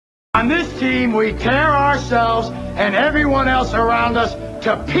On this team, we tear ourselves and everyone else around us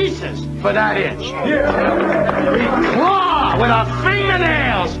to pieces for that inch. Yeah. We claw with our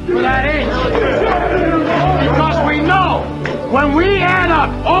fingernails for that inch. Because we know when we add up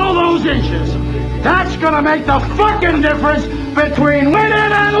all those inches, that's gonna make the fucking difference between winning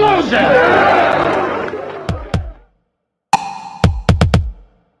and losing.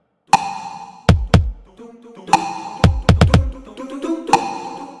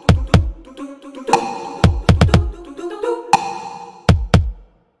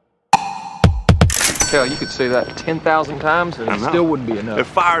 Hell, you could say that 10,000 times and it still wouldn't be enough. It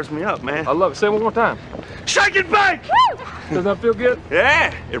fires me up, man. I love it. Say it one more time. Shake and bake! Does that feel good?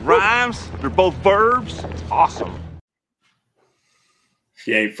 Yeah, it rhymes. They're both verbs. It's awesome. If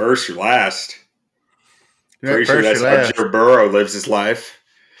you ain't first, you're last. You're Pretty first, sure that's you're how last. Joe Burrow lives his life.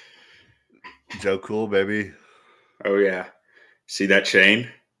 Joe Cool, baby. Oh, yeah. See that chain?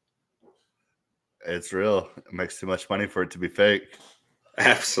 It's real. It makes too much money for it to be fake.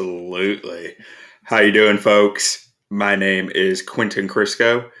 Absolutely. How you doing, folks? My name is Quentin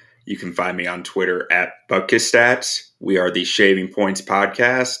Crisco. You can find me on Twitter at Buckistats. We are the Shaving Points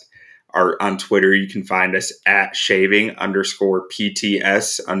Podcast. On Twitter, you can find us at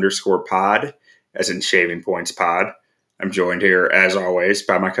shaving_PTS_pod, as in Shaving Points Pod. I'm joined here, as always,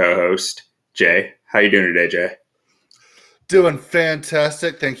 by my co-host, Jay. How you doing today, Jay? Doing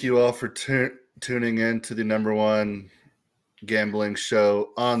fantastic. Thank you all for tuning in to the number one gambling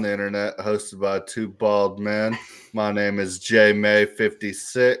show on the internet, hosted by two bald men. My name is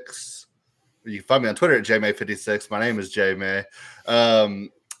JMay56. You can find me on Twitter at JMay56. My name is JMay.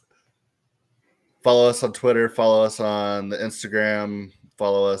 Follow us on Twitter. Follow us on the Instagram.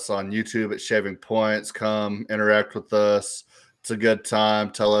 Follow us on YouTube at Shaving Points. Come interact with us. It's a good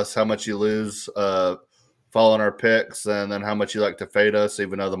time. Tell us how much you lose following our picks, and then how much you like to fade us,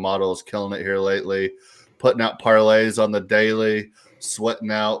 even though the model is killing it here lately. Putting out parlays on the daily,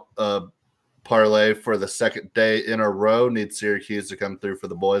 sweating out a parlay for the second day in a row. Need Syracuse to come through for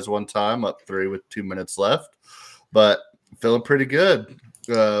the boys one time, up 3 with 2 minutes left. But feeling pretty good.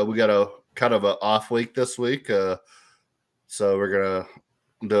 We got a kind of an off week this week, so we're going to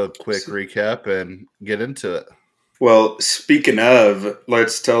do a quick recap and get into it. Well, speaking of,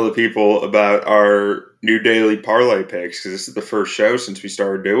 let's tell the people about our new daily parlay picks, because this is the first show since we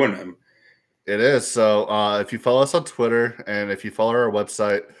started doing them. It is. So if you follow us on Twitter and if you follow our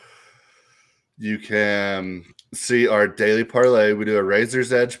website, you can see our daily parlay. We do a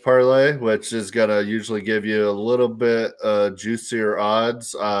Razor's Edge parlay, which is going to usually give you a little bit juicier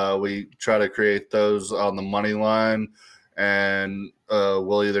odds. We try to create those on the money line, and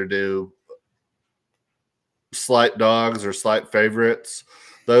we'll either do slight dogs or slight favorites.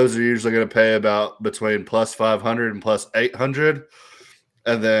 Those are usually going to pay about between plus 500 and plus 800.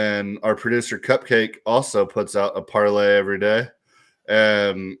 And then our producer Cupcake also puts out a parlay every day.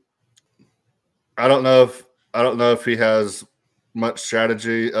 I don't know if he has much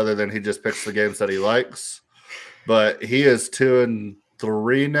strategy other than he just picks the games that he likes. But he is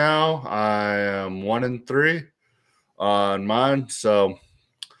 2-3 now. I am 1-3 on mine. So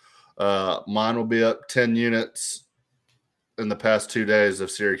mine will be up 10 units in the past 2 days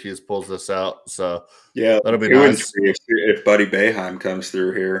if Syracuse pulls this out. So yeah, that'll be nice. If Buddy Boeheim comes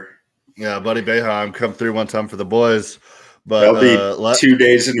through here. Yeah, Buddy Boeheim come through one time for the boys. But that'll be 2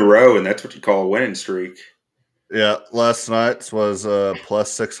 days in a row, and that's what you call a winning streak. Yeah, last night's was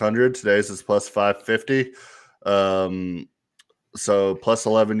plus 600. Today's is plus 550. So plus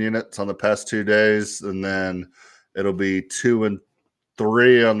 11 units on the past 2 days, and then it'll be 2-3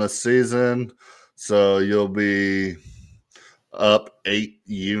 on the season. So you'll be up 8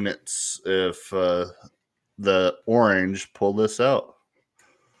 units if the Orange pull this out.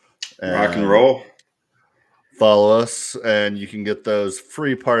 Rock and roll. Follow us, and you can get those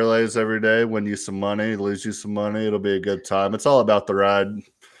free parlays every day. Win you some money, lose you some money. It'll be a good time. It's all about the ride.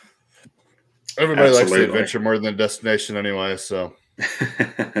 Everybody likes the adventure more than the destination anyway. So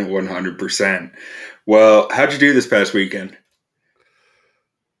 100%. Well, how'd you do this past weekend?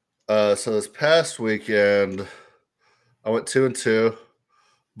 So this past weekend, I went 2-2,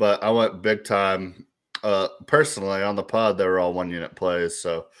 but I went big time. Personally, on the pod, they were all 1 unit plays,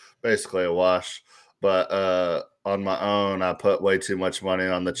 so basically a wash. But on my own, I put way too much money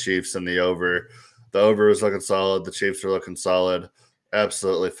on the Chiefs and the over. The over was looking solid. The Chiefs were looking solid.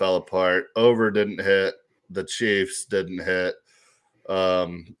 Absolutely fell apart. Over didn't hit. The Chiefs didn't hit.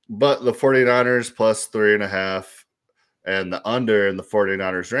 But the 49ers plus 3.5 and the under in the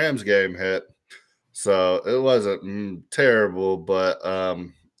 49ers-Rams game hit. So it wasn't terrible, but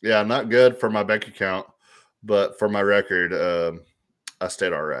yeah, not good for my bank account. But for my record, I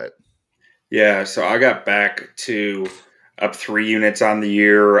stayed all right. Yeah, so I got back to up 3 units on the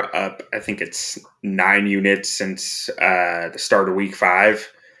year, up I think it's 9 units since the start of week 5,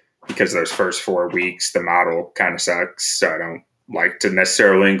 because those first 4 weeks the model kind of sucks, so I don't like to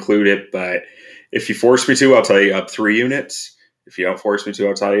necessarily include it. But if you force me to, I'll tell you up 3 units. If you don't force me to,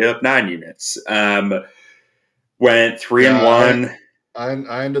 I'll tell you up 9 units. Went 3-1.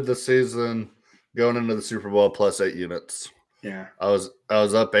 I ended the season going into the Super Bowl plus 8 units. Yeah, I was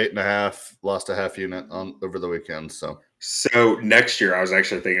up 8.5, lost a half unit over the weekend. So next year, I was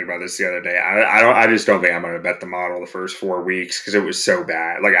actually thinking about this the other day. I just don't think I'm going to bet the model the first 4 weeks because it was so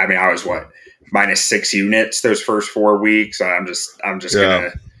bad. Like, I mean, I was minus 6 units those first 4 weeks. I'm just going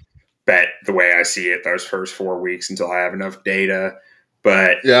to bet the way I see it those first 4 weeks until I have enough data.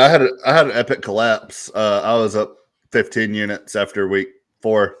 But yeah, I had an epic collapse. I was up 15 units after week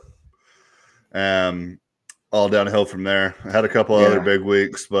 4. All downhill from there. I had a couple other big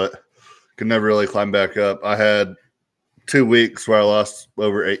weeks, but could never really climb back up. I had 2 weeks where I lost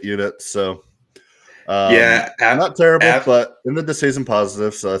over 8 units. So, not terrible, but ended the season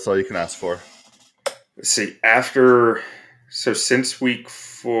positive. So that's all you can ask for. Let's see. Since week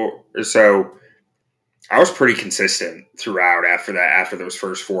 4, so I was pretty consistent throughout after those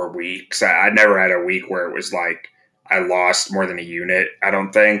first 4 weeks. I never had a week where it was like I lost more than a unit, I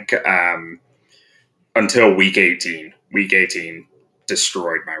don't think. Until week 18. Week 18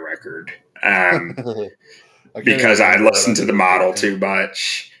 destroyed my record because I listened to the model too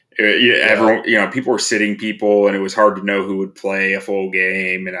much. Everyone, people were sitting people, and it was hard to know who would play a full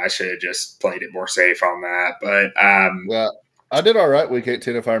game, and I should have just played it more safe on that. But I did all right week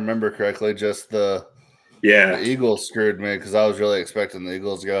 18 if I remember correctly. Just the Eagles screwed me because I was really expecting the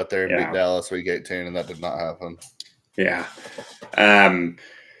Eagles to go out there and beat Dallas week 18, and that did not happen. Yeah.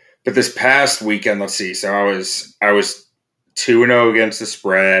 But this past weekend, let's see. So I was 2-0 against the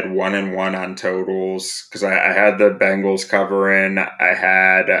spread, 1-1 on totals because I had the Bengals covering. I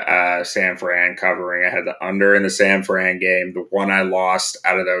had San Fran covering. I had the under in the San Fran game. The one I lost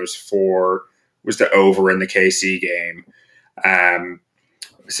out of those 4 was the over in the KC game.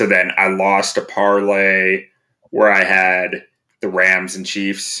 So then I lost a parlay where I had the Rams and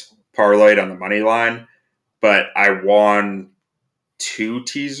Chiefs parlayed on the money line, but I won 2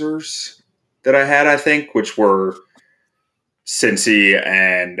 teasers that I had, I think, which were Cincy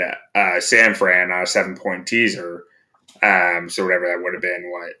and San Fran on a 7-point teaser. So whatever that would have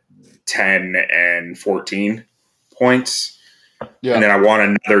been, 10 and 14 points. Yeah. And then I won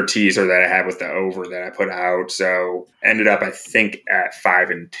another teaser that I had with the over that I put out. So ended up, I think, at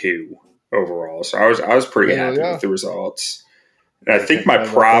 5-2 overall. So I was pretty happy with the results. And I think my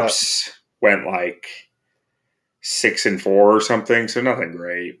props went 6-4 or something, so nothing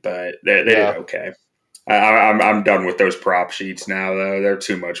great, but they did okay. I'm done with those prop sheets now, though. They're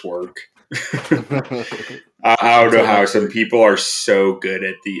too much work. I don't know how some people are so good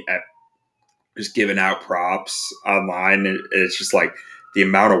at just giving out props online. It's just the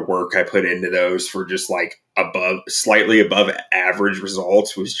amount of work I put into those for just slightly above average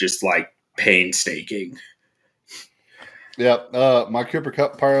results was just painstaking. Yep. My Cooper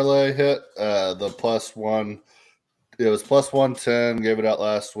Kupp parlay hit the +1. It was +110. Gave it out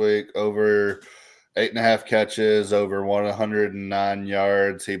last week. Over 8.5 catches, over 109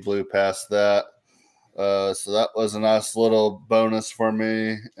 yards. He blew past that. So that was a nice little bonus for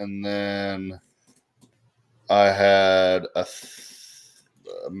me. And then I had a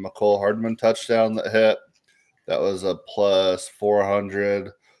McCole Hardman touchdown that hit. That was a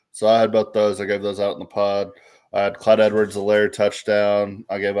 +400. So I had both those. I gave those out in the pod. I had Clyde Edwards-Helaire touchdown.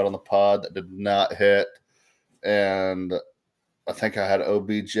 I gave out on the pod. That did not hit. And I think I had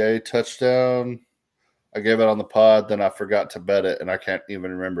OBJ touchdown. I gave it on the pod. Then I forgot to bet it, and I can't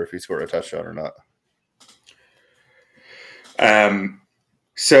even remember if he scored a touchdown or not.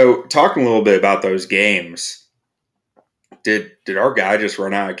 So talking a little bit about those games, did our guy just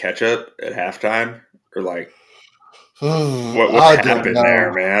run out of ketchup at halftime, or what happened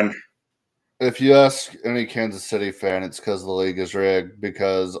there, man? If you ask any Kansas City fan, it's because the league is rigged.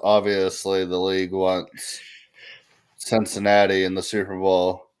 Because obviously the league wants Cincinnati in the Super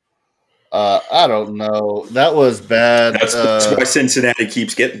Bowl. I don't know. That was bad. That's why Cincinnati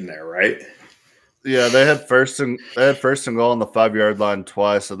keeps getting there, right? Yeah, they had first and goal on the 5-yard line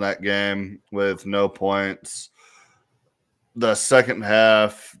twice in that game with no points. The second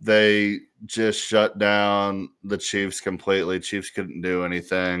half, they just shut down the Chiefs completely. Chiefs couldn't do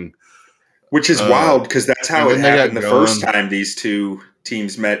anything. Which is wild because that's how it happened the first time these two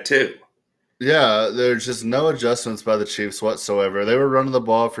teams met too. Yeah, there's just no adjustments by the Chiefs whatsoever. They were running the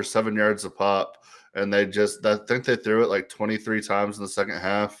ball for 7 yards a pop, and I think they threw it like 23 times in the second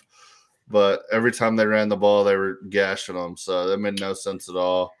half. But every time they ran the ball, they were gashing them, so that made no sense at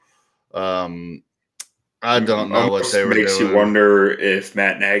all. I don't know what they were doing. Makes you wonder if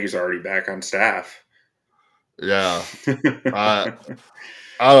Matt Nagy's already back on staff. Yeah, I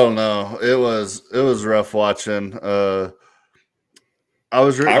don't know. It was rough watching. I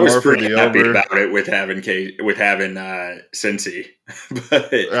was pretty happy about it with having Cincy,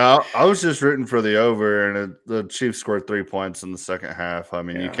 but I was just rooting for the over, and the Chiefs scored 3 points in the second half. I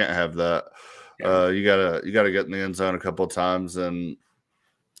mean, you can't have that. Yeah. You gotta get in the end zone a couple of times, and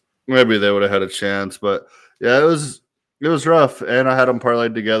maybe they would have had a chance. But yeah, it was rough, and I had them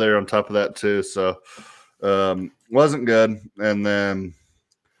parlayed together on top of that too. So wasn't good. And then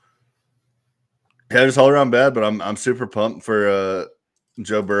yeah, just all around bad. But I'm super pumped for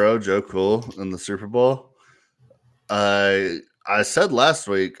Joe Burrow, Joe Cool in the Super Bowl. I said last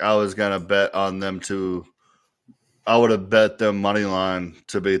week I was gonna bet on them to. I would have bet them money line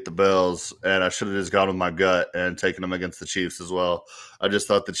to beat the Bills, and I should have just gone with my gut and taken them against the Chiefs as well. I just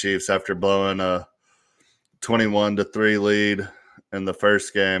thought the Chiefs, after blowing a 21-3 lead in the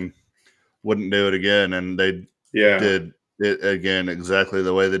first game, wouldn't do it again, and they did it again exactly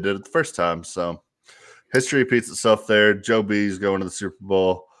the way they did it the first time. So history repeats itself there. Joe B's going to the Super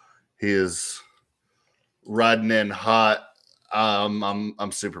Bowl. He is riding in hot.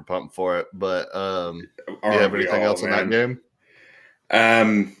 I'm super pumped for it. But do you have anything else in that game?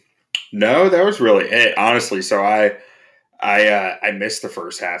 No, that was really it, honestly. So I missed the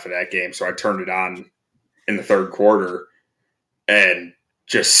first half of that game, so I turned it on in the third quarter, and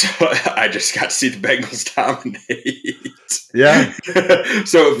I just got to see the Bengals dominate. Yeah.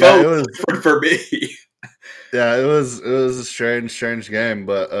 So it felt different for me. Yeah, it was a strange game,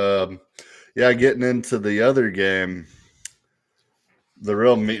 but getting into the other game, the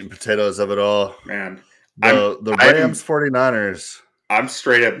real meat and potatoes of it all, man. The Rams 49ers. I'm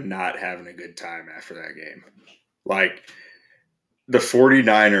straight up not having a good time after that game. Like, the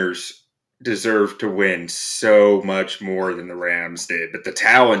 49ers deserve to win so much more than the Rams did, but the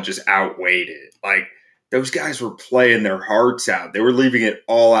talent just outweighed it. Like, those guys were playing their hearts out. They were leaving it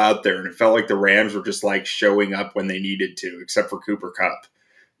all out there, and it felt like the Rams were just like showing up when they needed to, except for Cooper Kupp.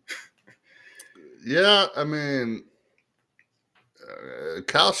 Yeah, I mean,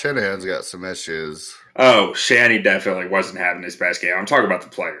 Kyle Shanahan's got some issues. Oh, Shanny definitely wasn't having his best game. I'm talking about the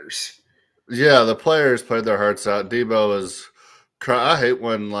players. Yeah, the players played their hearts out. Debo is I hate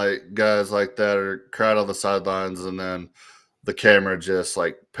when like guys like that are crying on the sidelines, and then the camera just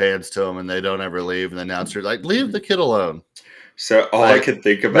like pans to them and they don't ever leave, and the announcer like, leave the kid alone. So all I could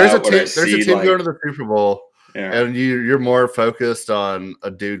think about there's a team going to the Super Bowl. Yeah. And you're more focused on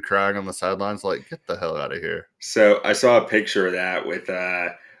a dude crying on the sidelines. Like, get the hell out of here. So I saw a picture of that with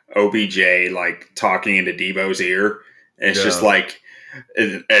OBJ like talking into Debo's ear. And it's just like,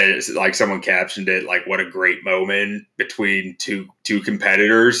 it's like someone captioned it like, what a great moment between two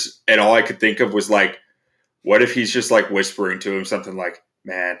competitors. And all I could think of was like, what if he's just like whispering to him something like,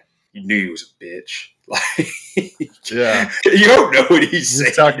 man, you knew he was a bitch. Like, yeah, you don't know what he's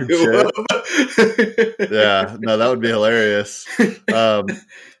saying. Talking shit. Yeah, no, that would be hilarious.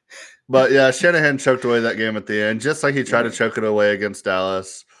 But yeah, Shanahan choked away that game at the end, just like he tried to choke it away against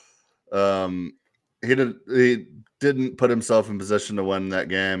Dallas. He didn't put himself in position to win that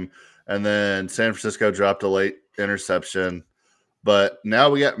game, and then San Francisco dropped a late interception. But now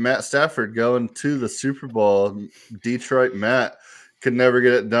we got Matt Stafford going to the Super Bowl. Detroit Matt could never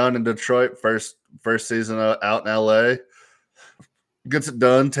get it done in Detroit. First season out in LA. Gets it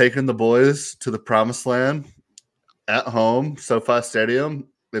done, taking the boys to the promised land at home, SoFi Stadium.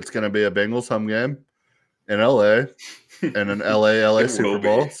 It's going to be a Bengals home game in LA and an LA Super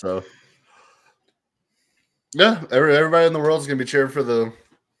Bowl. So, yeah, everybody in the world is going to be cheering for the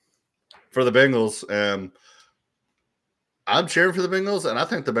Bengals. And I'm cheering for the Bengals, and I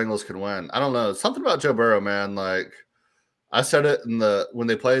think the Bengals can win. I don't know. Something about Joe Burrow, man. Like, I said it when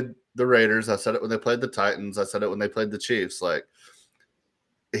they played the Raiders. I said it when they played the Titans. I said it when they played the Chiefs. Like,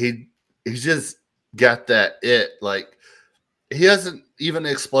 he just got that it. Like, he hasn't even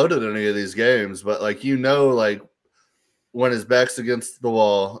exploded in any of these games, but like, like when his back's against the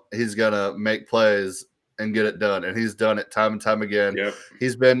wall, he's gonna make plays and get it done, and he's done it time and time again. Yep.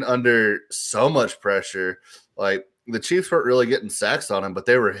 He's been under so much pressure. Like, the Chiefs weren't really getting sacks on him, but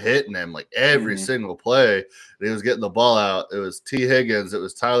they were hitting him like every single play. And he was getting the ball out. It was T. Higgins. It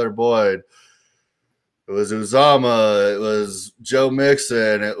was Tyler Boyd. It was Uzama. It was Joe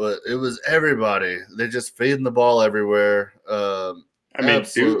Mixon. It was everybody. They're just feeding the ball everywhere. I mean,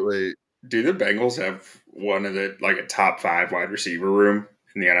 absolutely. Do the Bengals have one of a top 5 wide receiver room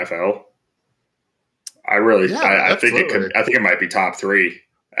in the NFL? I really, Yeah, I think it could. absolutely. I think it might be top three.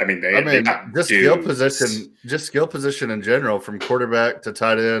 I mean, they got just skill position in general, from quarterback to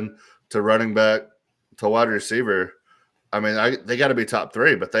tight end to running back to wide receiver. I mean, they got to be top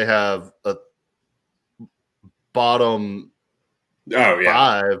three, but they have a bottom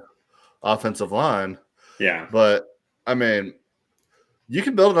five offensive line. Yeah. But, I mean, you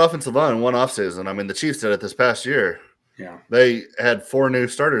can build an offensive line in one offseason. I mean, the Chiefs did it this past year. Yeah. They had 4 new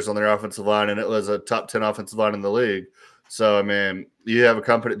starters on their offensive line, and it was a top 10 offensive line in the league. So, I mean, you have a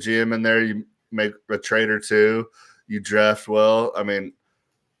competent GM in there. You make a trade or two. You draft well. I mean,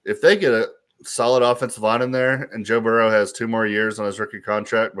 if they get a solid offensive line in there and Joe Burrow has 2 more years on his rookie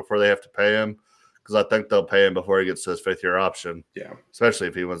contract before they have to pay him, because I think they'll pay him before he gets to his 5th-year option. Yeah. Especially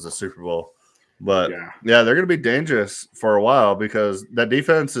if he wins the Super Bowl. But, yeah, they're going to be dangerous for a while because that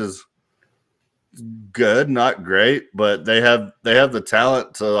defense is good, not great, but they have the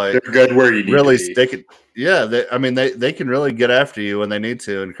talent to, like, they're good where you need really to be. stick it. Yeah, they can really get after you when they need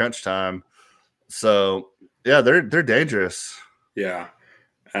to in crunch time. So, yeah, they're dangerous. Yeah.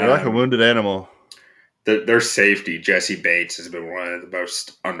 They're like a wounded animal. Their safety, Jesse Bates, has been one of the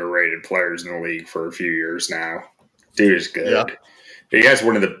most underrated players in the league for a few years now. Dude is good. Yeah. He has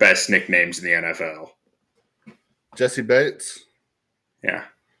one of the best nicknames in the NFL. Jesse Bates? Yeah.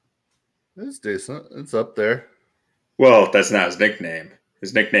 It's decent. It's up there. Well, that's not his nickname.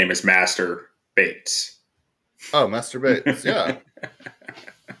 His nickname is Master Bates. Oh, Master Bates. Yeah.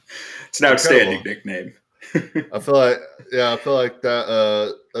 It's an outstanding nickname. I feel like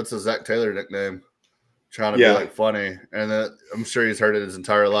that's a Zach Taylor nickname. Trying to be like funny, and I'm sure he's heard it his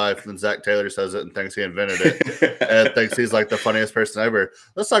entire life. And then Zach Taylor says it and thinks he invented it, and thinks he's like the funniest person ever.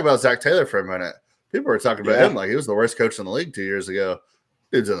 Let's talk about Zach Taylor for a minute. People were talking about him like he was the worst coach in the league 2 years ago.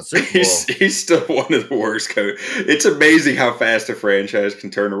 Dude's in the Super Bowl. He's still one of the worst coaches. It's amazing how fast a franchise can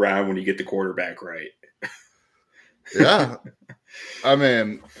turn around when you get the quarterback right. Yeah, I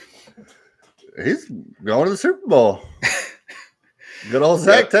mean, he's going to the Super Bowl. Good old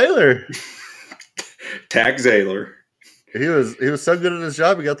Zach Taylor. Tag Zaylor. He was so good at his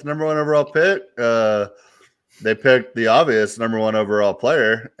job. He got the number 1 overall pick. They picked the obvious number 1 overall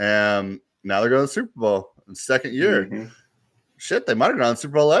player, and now they're going to the Super Bowl in 2nd year. Mm-hmm. Shit, they might have gone to the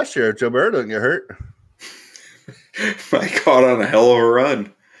Super Bowl last year if Joe Burrow didn't get hurt. Mike caught on a hell of a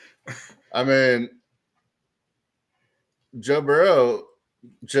run. I mean, Joe Burrow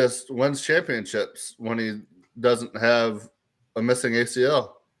just wins championships when he doesn't have a missing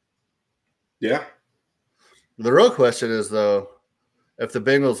ACL. Yeah. The real question is, though, if the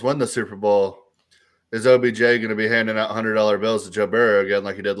Bengals win the Super Bowl, is OBJ going to be handing out $100 bills to Joe Burrow again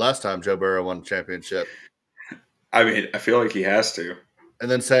like he did last time Joe Burrow won the championship? I mean, I feel like he has to.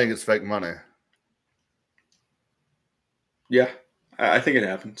 And then saying it's fake money. Yeah, I think it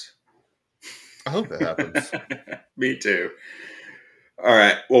happens. I hope it happens. Me too. All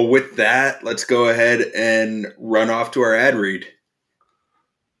right. Well, with that, let's go ahead and run off to our ad read.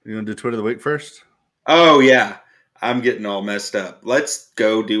 You want to do Tweet of the Week first? Oh, yeah. I'm getting all messed up. Let's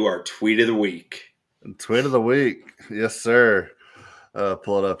go do our Tweet of the Week. Tweet of the Week. Yes, sir.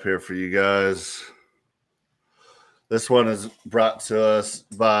 Pull it up here for you guys. This one is brought to us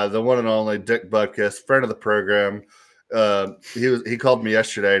by the one and only Dick Butkus, friend of the program. He called me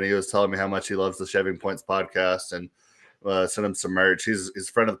yesterday and he was telling me how much he loves the Shaving Points podcast and sent him some merch. He's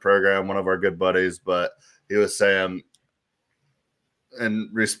a friend of the program, one of our good buddies, but he was saying in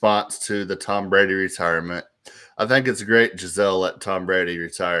response to the Tom Brady retirement, I think it's great Giselle let Tom Brady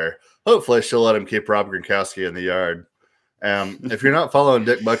retire. Hopefully she'll let him keep Rob Gronkowski in the yard. If you're not following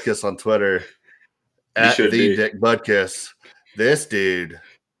Dick Butkus on Twitter, at the Dick Butkus, this dude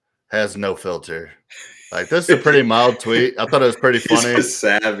has no filter. Like, this is a pretty mild tweet. I thought it was pretty funny. He's a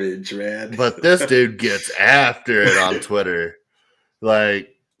savage, man. But this dude gets after it on Twitter.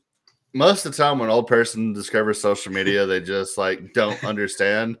 Like, most of the time when an old person discovers social media, they just, like, don't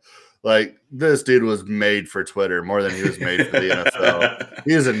understand. Like, this dude was made for Twitter more than he was made for the NFL.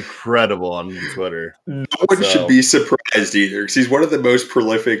 He is incredible on Twitter. No one should be surprised either, because he's one of the most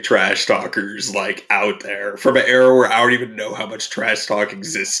prolific trash talkers, like, out there from an era where I don't even know how much trash talk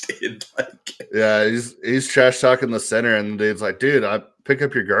existed. Like, yeah, he's trash talking the center, and the dude's like, dude, I pick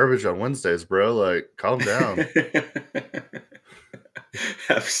up your garbage on Wednesdays, bro. Like, calm down.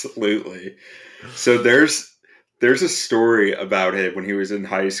 Absolutely. So there's a story about him when he was in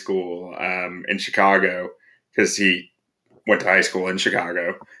high school in Chicago, because he went to high school in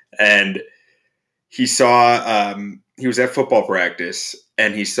Chicago, and he saw he was at football practice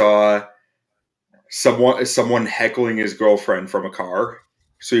and he saw someone heckling his girlfriend from a car.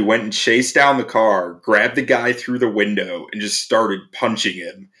 So he went and chased down the car, grabbed the guy through the window, and just started punching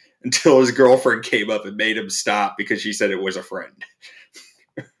him until his girlfriend came up and made him stop because she said it was a friend.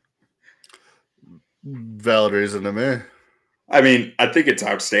 Valid reason to me. I mean, I think it's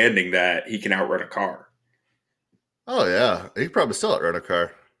outstanding that he can outrun a car. Oh, yeah. He could probably still outrun a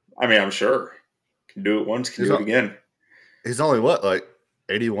car. I mean, I'm sure. Can do it once, can do it again. He's only, what, like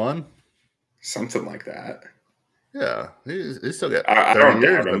 81? Something like that. Yeah. He's still got I 30 don't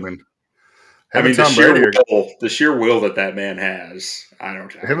years. doubt him. I mean, the sheer will that man has, I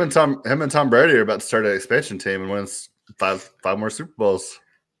don't doubt him and Tom Brady are about to start an expansion team and win five more Super Bowls.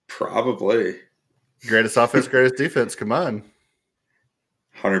 Probably. Greatest offense, greatest defense. Come on.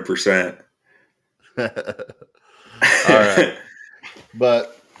 100%. All right.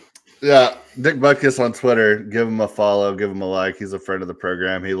 But, yeah, Dick Butkus on Twitter. Give him a follow. Give him a like. He's a friend of the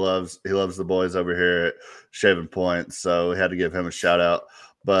program. He loves the boys over here at Shaving Points, so we had to give him a shout-out.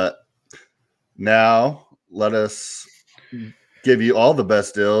 But now let us give you all the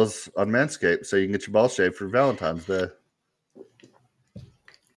best deals on Manscaped so you can get your balls shaved for Valentine's Day.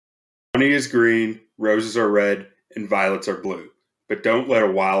 Honey is green, roses are red, and violets are blue. But don't let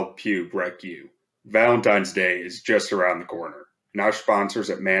a wild pube wreck you. Valentine's Day is just around the corner, and our sponsors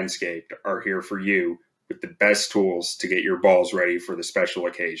at Manscaped are here for you with the best tools to get your balls ready for the special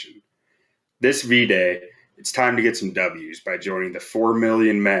occasion. This V-Day, it's time to get some W's by joining the 4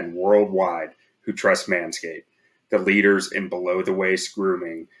 million men worldwide who trust Manscaped, the leaders in below-the-waist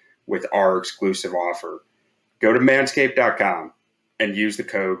grooming, with our exclusive offer. Go to manscaped.com and use the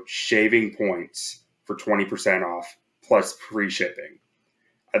code SHAVINGPOINTS for 20% off plus free shipping.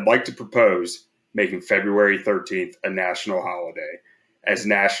 I'd like to propose making February 13th a national holiday as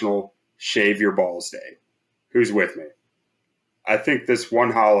National Shave Your Balls Day. Who's with me? I think this is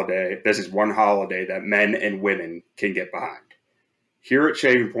one holiday that men and women can get behind. Here at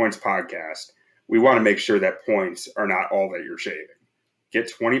Shaving Points Podcast, we want to make sure that points are not all that you're shaving.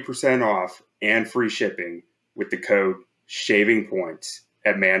 Get 20% off and free shipping with the code SHAVINGPOINTS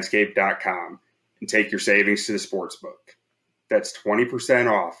at manscaped.com and take your savings to the sportsbook. That's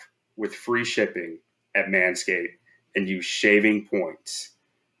 20% off with free shipping at Manscaped and use Shaving Points.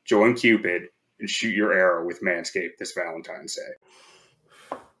 Join Cupid and shoot your arrow with Manscaped this Valentine's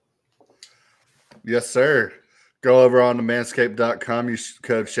Day. Yes, sir. Go over on to manscaped.com, use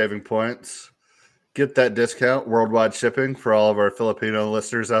code Shaving Points. Get that discount, worldwide shipping for all of our Filipino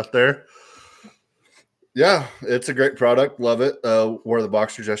listeners out there. Yeah, it's a great product. Love it. Wore the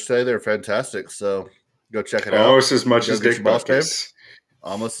boxers yesterday. They're fantastic. So go check it out. Almost as much as Dick Butkus.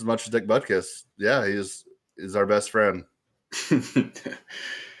 Almost as much as Dick Butkus. Yeah, he's our best friend.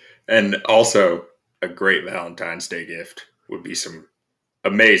 And also, a great Valentine's Day gift would be some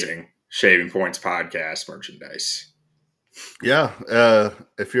amazing Shaving Points podcast merchandise. Yeah.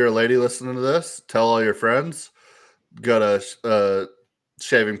 If you're a lady listening to this, tell all your friends. Go to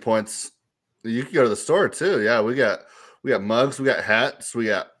Shaving Points. You can go to the store too. Yeah, we got mugs, we got hats, we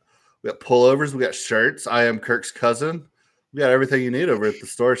got pullovers, we got shirts. I am Kirk's cousin. We got everything you need over at the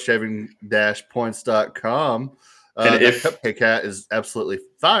store, shaving-points.com. And if Cupcake hat is absolutely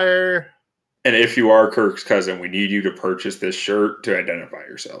fire. And if you are Kirk's cousin, we need you to purchase this shirt to identify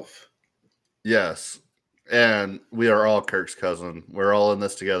yourself. Yes. And we are all Kirk's cousin. We're all in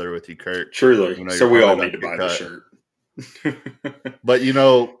this together with you, Kirk. Truly. So we all need to buy the shirt. But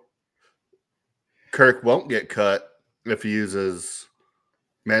Kirk won't get cut if he uses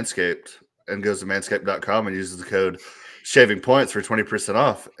Manscaped and goes to manscaped.com and uses the code Shaving Points for 20%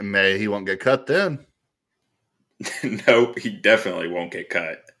 off. And he won't get cut then. Nope, he definitely won't get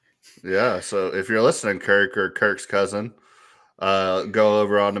cut. Yeah, so if you're listening, Kirk or Kirk's cousin, go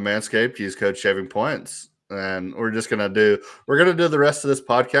over on to Manscaped, use code Shaving Points, and we're gonna do the rest of this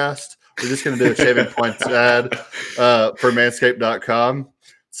podcast. We're just gonna do a Shaving Points ad for Manscaped.com.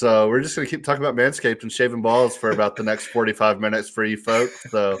 So we're just gonna keep talking about Manscaped and shaving balls for about the next 45 minutes for you folks.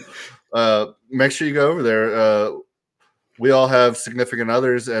 So make sure you go over there. We all have significant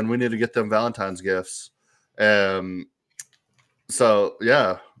others, and we need to get them Valentine's gifts. So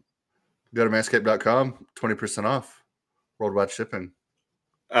yeah, go to manscaped.com, 20% off, worldwide shipping.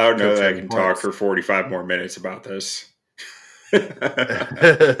 I don't know that I can talk for 45 more minutes about this. All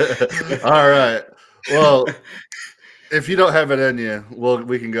right. Well, if you don't have it in you,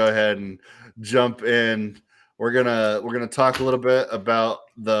 we can go ahead and jump in. We're gonna talk a little bit about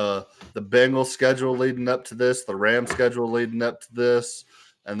the Bengals schedule leading up to this, the Rams schedule leading up to this.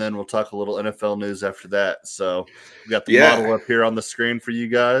 And then we'll talk a little NFL news after that. So we got the model up here on the screen for you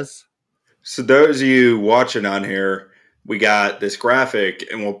guys. So those of you watching on here, we got this graphic,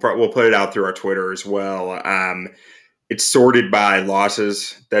 and we'll put it out through our Twitter as well. It's sorted by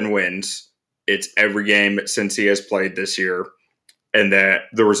losses, then wins. It's every game since he has played this year. and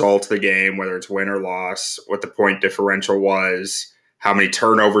the result of the game, whether it's win or loss, what the point differential was, how many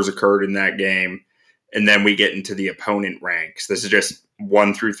turnovers occurred in that game, and then we get into the opponent ranks. This is just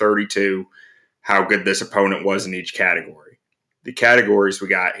 1 through 32, how good this opponent was in each category. The categories we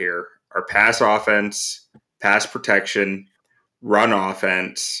got here are pass offense, pass protection, run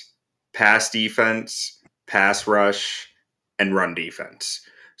offense, pass defense, pass rush, and run defense.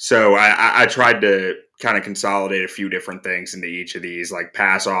 So I tried to kind of consolidate a few different things into each of these. Like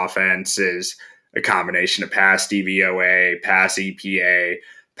pass offense is a combination of pass DVOA, pass EPA,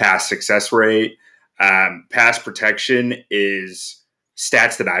 pass success rate. Pass protection is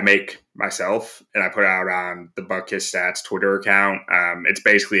stats that I make myself and I put out on the Buck His Stats Twitter account. It's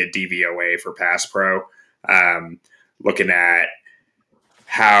basically a DVOA for Pass Pro, looking at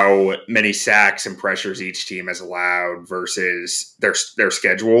how many sacks and pressures each team has allowed versus their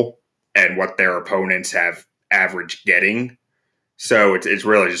schedule and what their opponents have averaged getting. So it's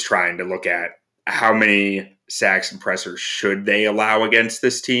really just trying to look at how many sacks and pressures should they allow against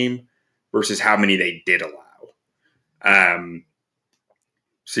this team versus how many they did allow.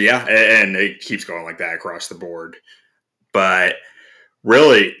 So yeah, and it keeps going like that across the board. But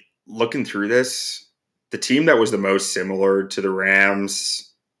really, looking through this, the team that was the most similar to the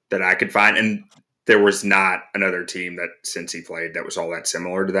Rams that I could find, and there was not another team that Cincy played that was all that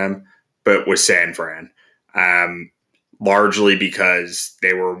similar to them, but was San Fran. Largely because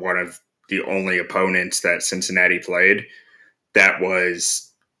they were one of the only opponents that Cincinnati played that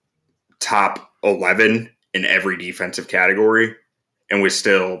was top 11 in every defensive category and was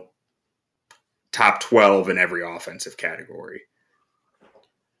still top 12 in every offensive category.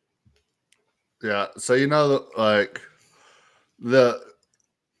 Yeah, so like the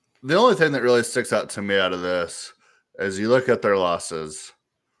only thing that really sticks out to me out of this is you look at their losses,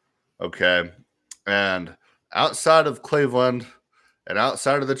 okay, and outside of Cleveland and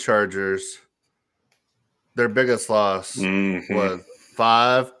outside of the Chargers, their biggest loss was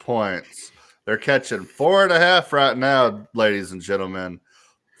 5 points. They're catching 4.5 right now, ladies and gentlemen.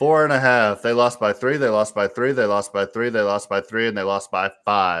 4.5. They lost by 3. They lost by 3. They lost by 3. They lost by 3, and they lost by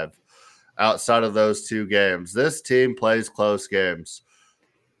 5. Outside of those 2 games, this team plays close games.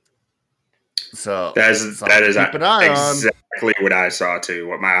 So that is exactly what I saw too.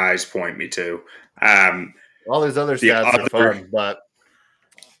 What my eyes point me to. All these other stats are fun, but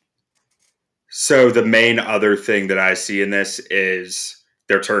so the main other thing that I see in this is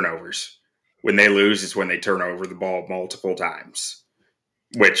their turnovers. When they lose, is when they turn over the ball multiple times,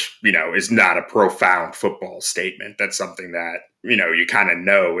 which, is not a profound football statement. That's something that, you kind of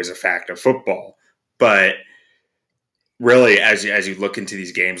know is a fact of football. But really, as you look into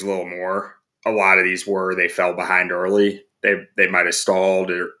these games a little more, a lot of these were they fell behind early. They might have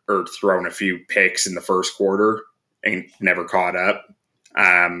stalled or thrown a few picks in the first quarter and never caught up.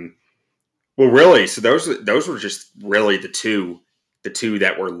 Well, really, so those were just really the two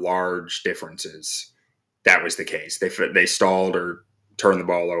that were large differences. That was the case. They stalled or turned the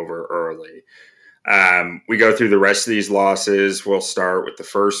ball over early. We go through the rest of these losses. We'll start with the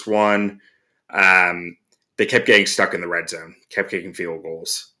first one. They kept getting stuck in the red zone, kept kicking field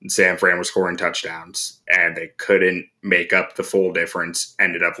goals. And San Fran was scoring touchdowns, and they couldn't make up the full difference,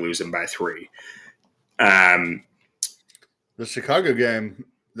 ended up losing by 3. The Chicago game,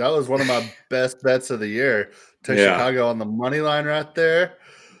 that was one of my best bets of the year. Took Chicago on the money line right there.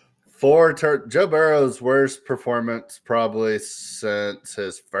 Joe Burrow's worst performance probably since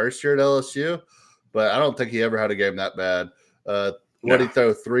his first year at LSU, but I don't think he ever had a game that bad. What did he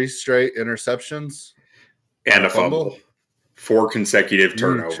throw? 3 straight interceptions? And a fumble. 4 consecutive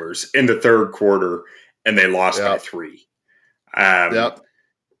turnovers in the third quarter, and they lost by 3. Wow.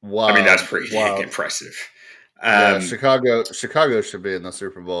 I mean, that's pretty impressive. Chicago should be in the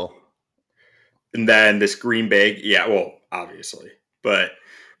Super Bowl. And then this Green Bay, obviously. But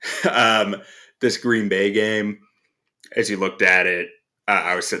this Green Bay game, as you looked at it,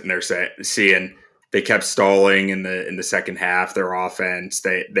 I was sitting there seeing they kept stalling in the second half. Their offense,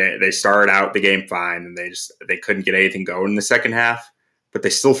 they started out the game fine, and they couldn't get anything going in the second half, but they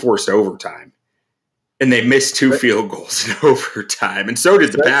still forced overtime, and they missed 2 field goals in overtime, and so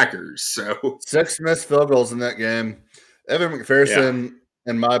did the Packers. So 6 missed field goals in that game. Evan McPherson,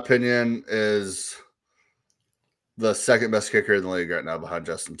 in my opinion, is the second best kicker in the league right now behind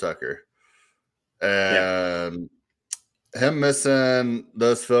Justin Tucker, and him missing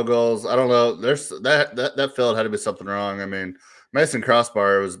those field goals, I don't know. There's that field had to be something wrong. I mean, Mason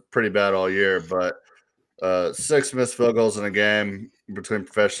Crossbar was pretty bad all year, but 6 missed field goals in a game between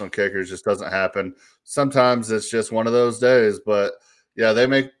professional kickers just doesn't happen. Sometimes it's just one of those days, but yeah, they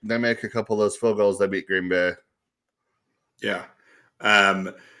make a couple of those field goals. They beat Green Bay. Yeah.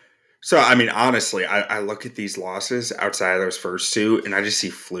 So, I mean, honestly, I look at these losses outside of those first two, and I just see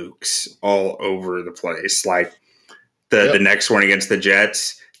flukes all over the place. Like the next one against the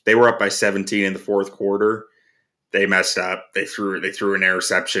Jets, they were up by 17 in the fourth quarter. They messed up. They threw an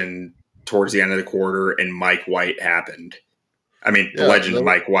interception towards the end of the quarter, and Mike White happened. I mean, the legend of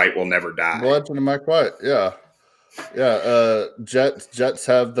Mike White will never die. The legend of Mike White, yeah. Jets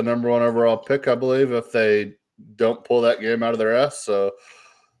have the number 1 overall pick, I believe, if they don't pull that game out of their ass. So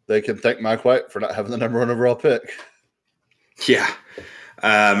they can thank Mike White for not having the number 1 overall pick. Yeah.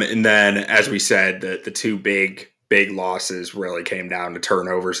 And then, as we said, the two big losses really came down to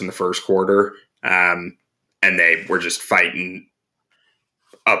turnovers in the first quarter. And they were just fighting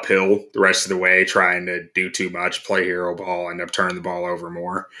uphill the rest of the way, trying to do too much, play hero ball, end up turning the ball over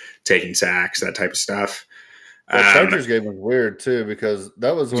more, taking sacks, that type of stuff. The Chargers game was weird, too, because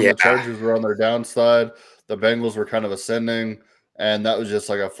that was when the Chargers were on their downside. The Bengals were kind of ascending, and that was just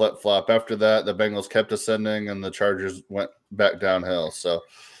like a flip-flop. After that, the Bengals kept ascending, and the Chargers went back downhill. So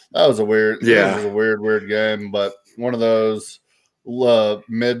that was a weird game, but one of those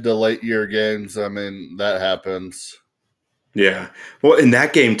mid to late year games, I mean, that happens. Yeah. Well, in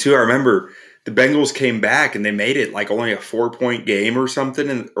that game, too, I remember the Bengals came back, and they made it like only a 4-point game or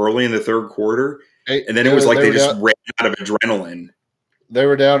something early in the third quarter. And then it was like they just ran out of adrenaline. They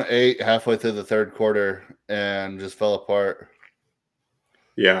were down 8 halfway through the third quarter and just fell apart.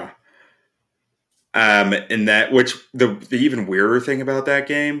 Yeah. And that, which the even weirder thing about that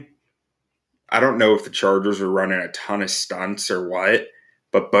game, I don't know if the Chargers were running a ton of stunts or what,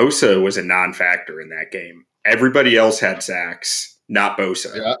 but Bosa was a non-factor in that game. Everybody else had sacks, not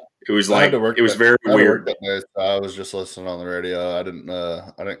Bosa. Yeah. It was like it was very weird. I was just listening on the radio. I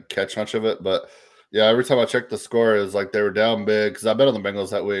didn't catch much of it, but yeah, every time I checked the score, it was like they were down big because I bet on the Bengals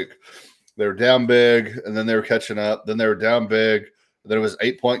that week. They were down big, and then they were catching up. Then they were down big. Then it was an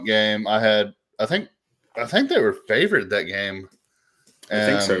 8-point game. I think they were favored that game. I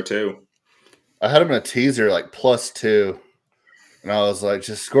think so too. I had them in a teaser like +2, and I was like,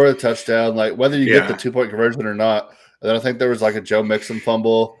 just score the touchdown, like whether you get the 2-point conversion or not. And then I think there was like a Joe Mixon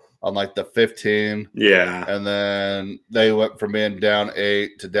fumble on like the 15. Yeah, and then they went from being down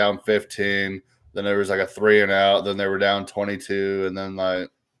 8 to down 15. Then there was like a 3 and out. Then they were down 22, and then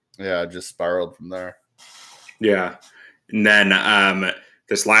it just spiraled from there. Yeah, and then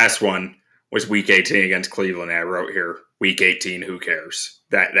this last one was Week 18 against Cleveland. I wrote here, Week 18. Who cares?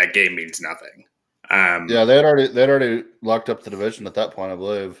 That game means nothing. They'd already locked up the division at that point, I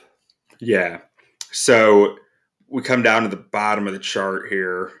believe. Yeah. So we come down to the bottom of the chart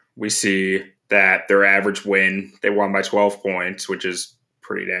here. We see that their average win, they won by 12 points, which is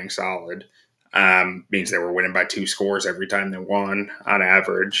pretty dang solid. Means they were winning by 2 scores every time they won on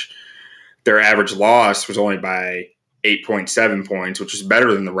average. Their average loss was only by 8.7 points, which is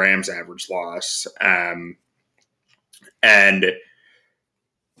better than the Rams' average loss. And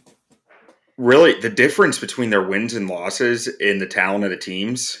really, the difference between their wins and losses in the talent of the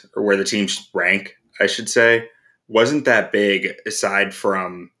teams, or where the teams rank, I should say, wasn't that big aside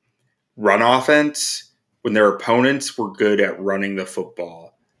from run offense. When their opponents were good at running the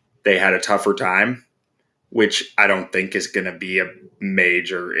football, they had a tougher time, which I don't think is going to be a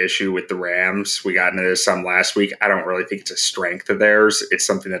major issue with the Rams. We got into this some last week. I don't really think it's a strength of theirs. It's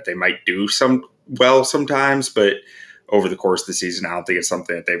something that they might do sometimes, but over the course of the season, I don't think it's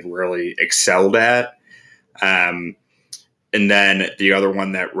something that they've really excelled at. And then the other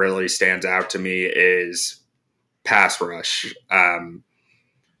one that really stands out to me is pass rush.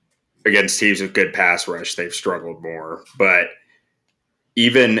 Against teams with good pass rush, they've struggled more. But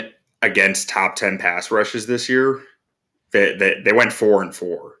even against top 10 pass rushes this year, they went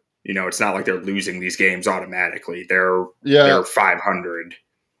 4-4. You know, it's not like they're losing these games automatically. They're 500.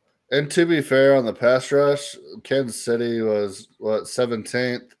 And to be fair, on the pass rush, Kansas City was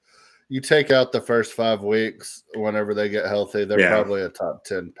 17th. You take out the first 5 weeks, whenever they get healthy, they're probably a top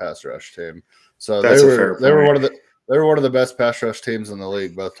 10 pass rush team. So they were one of the best pass rush teams in the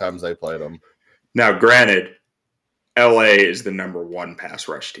league both times they played them. Now, granted, LA is the number 1 pass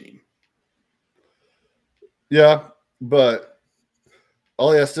rush team. Yeah, but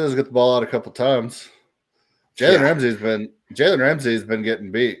all he has to do is get the ball out a couple times. Jalen Ramsey's been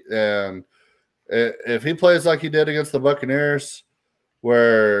getting beat, and if he plays like he did against the Buccaneers,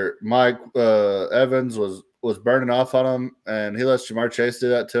 where Mike Evans was burning off on him, and he lets Jamar Chase do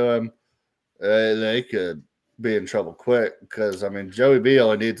that to him, they could be in trouble quick. Because I mean, Joey B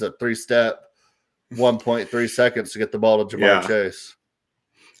only needs a 3-step, 1.3 seconds to get the ball to Jamar Chase.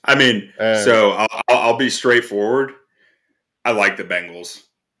 I mean, so I'll be straightforward. I like the Bengals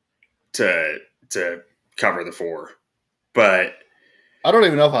to cover the 4, but I don't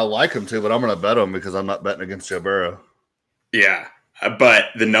even know if I like him to, but I'm going to bet him because I'm not betting against Joe Burrow. Yeah, but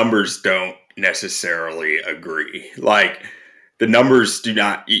the numbers don't necessarily agree. Like, the numbers do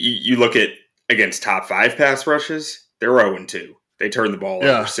not. You look at against top 5 pass rushes, they're 0-2. They turned the ball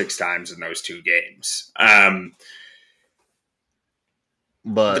over 6 times in those 2 games.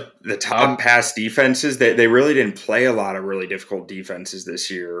 But the top pass defenses, they really didn't play a lot of really difficult defenses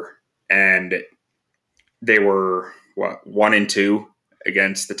this year, and they were 1-2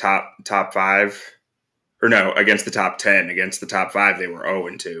 against the top 5, or no, against the top 10. Against the top 5, they were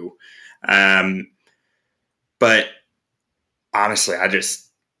 0-2. But honestly, I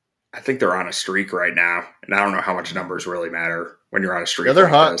think they're on a streak right now, and I don't know how much numbers really matter when you're on a streak. Yeah, they're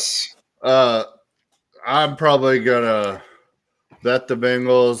like hot. This. I'm probably gonna bet the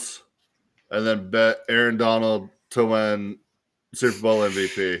Bengals and then bet Aaron Donald to win Super Bowl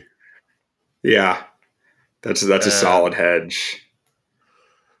MVP. Yeah, that's a solid hedge.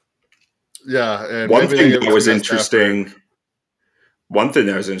 Yeah, and one thing that was interesting. One thing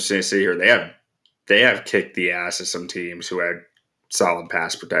that was interesting to see here, they have kicked the ass of some teams who had solid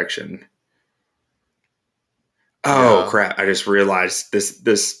pass protection. Oh crap! I just realized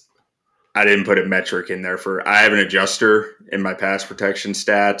this. I didn't put a metric in there I have an adjuster in my pass protection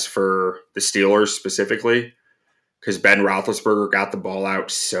stats for the Steelers specifically because Ben Roethlisberger got the ball out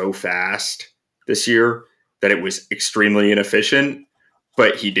so fast this year that it was extremely inefficient,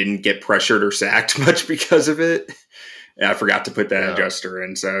 but he didn't get pressured or sacked much because of it. And I forgot to put that adjuster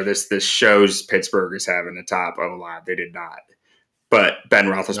in. So this shows Pittsburgh is having a top O-line. They did not. But Ben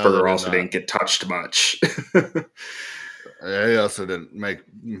Roethlisberger also didn't get touched much. He also didn't make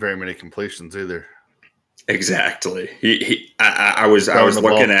very many completions either. Exactly. I was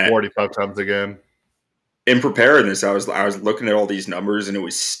looking at 45 times a game. In preparing this, I was looking at all these numbers, and it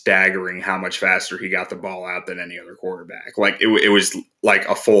was staggering how much faster he got the ball out than any other quarterback. Like it was like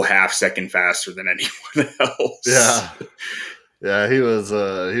a full half second faster than anyone else. Yeah, he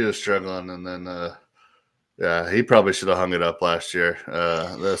was struggling, and then he probably should have hung it up last year.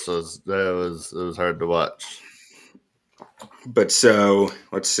 It was hard to watch. But so,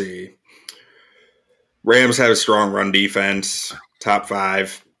 let's see. Rams have a strong run defense, top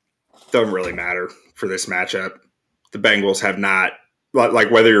 5. Doesn't really matter for this matchup. The Bengals have not, like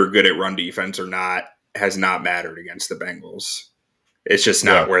whether you're good at run defense or not, has not mattered against the Bengals. It's just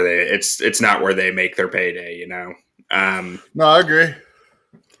not where it's not where they make their payday, you know? No, I agree.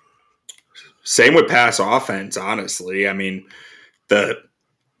 Same with pass offense, honestly. I mean, the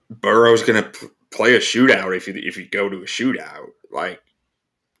Burrow's going to play a shootout if you go to a shootout.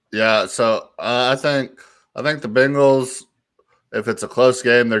 So I think the Bengals, if it's a close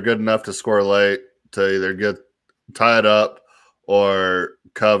game, they're good enough to score late to either tie it up or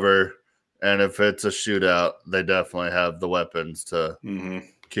cover. And if it's a shootout, they definitely have the weapons to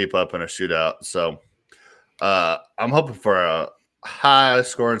keep up in a shootout. So I'm hoping for a high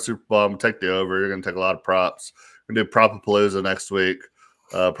scoring Super Bowl. I'm going to take the over. You're going to take a lot of props. We're going to do Propapalooza next week.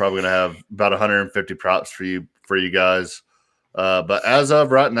 Probably going to have about 150 props for you guys. But as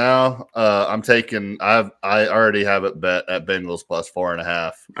of right now, I'm taking. I already have it bet at Bengals plus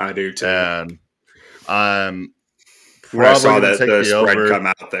 4.5. I do too. And I'm when I saw that the spread come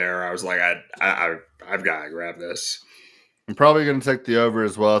out there, I was like, I've got to grab this. I'm probably going to take the over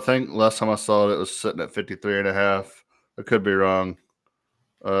as well. I think last time I saw it was sitting at 53.5. I could be wrong.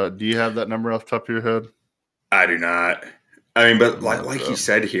 Do you have that number off the top of your head? I do not. I mean, but like you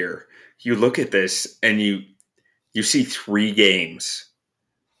said here, you look at this and you see 3 games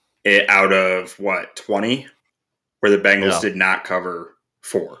out of 20 where the Bengals did not cover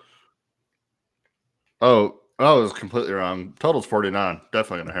 4. Oh, I was completely wrong. Total's 49.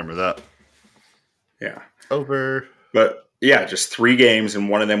 Definitely going to hammer that. Yeah. Over. But yeah, just 3 games, and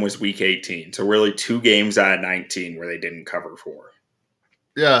one of them was week 18. So really 2 games out of 19 where they didn't cover 4.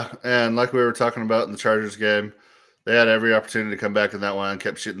 Yeah, and like we were talking about in the Chargers game, they had every opportunity to come back in that one,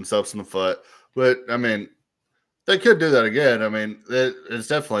 kept shooting themselves in the foot. But, I mean, they could do that again. I mean, it's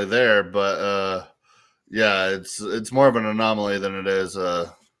definitely there, but, it's more of an anomaly than it is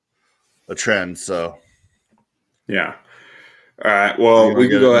a trend, so. Yeah. All right, well, we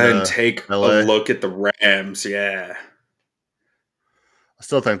can go ahead and take a look at the Rams, I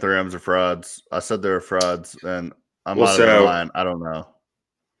still think the Rams are frauds. I said they were frauds, and I'm out of the line. I don't know.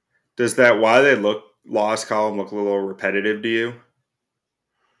 Does that why they lost column look a little repetitive to you?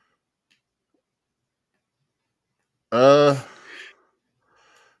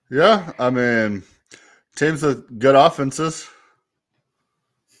 Yeah. I mean, teams with good offenses.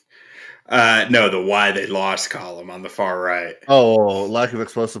 No, the why they lost column on the far right. Oh, lack of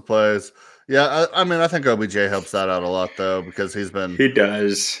explosive plays. Yeah, I mean, I think OBJ helps that out a lot though because He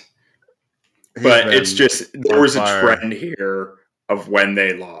does. he's But it's been just there on was a fire. trend here of when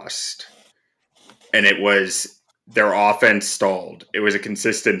they lost, and it was their offense stalled. It was a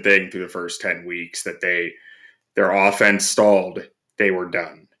consistent thing through the first 10 weeks that their offense stalled. They were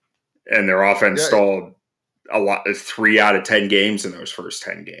done, and their offense Yeah, stalled a lot. 3 out of 10 games in those first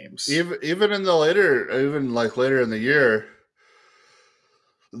 10 games. even in the later in the year,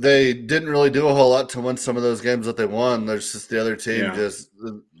 they didn't really do a whole lot to win some of those games that they won. There's just the other team Yeah. just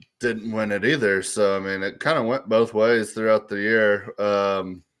didn't win it either. So I mean, it kind of went both ways throughout the year.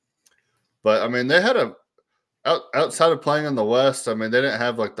 But I mean, they had outside of playing in the West. I mean, they didn't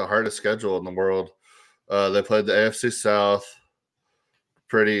have like the hardest schedule in the world. They played the AFC South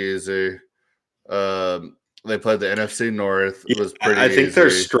pretty easy. They played the NFC North. It was pretty I think easy. their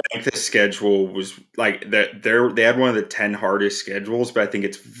strength of schedule was like that. They had one of the 10 hardest schedules, but I think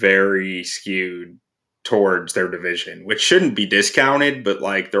it's very skewed towards their division, which shouldn't be discounted. But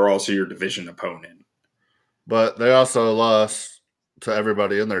like they're also your division opponent. But they also lost to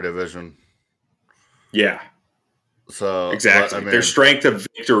everybody in their division. Yeah, So exactly. but, I mean, Their strength of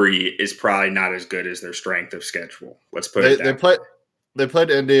victory is probably not as good as their strength of schedule. Let's put it that way. They played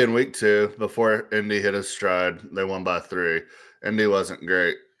Indy in week 2 before Indy hit his stride. They won by 3. Indy wasn't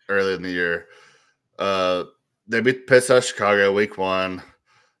great early in the year. They beat Pitts out of Chicago week 1.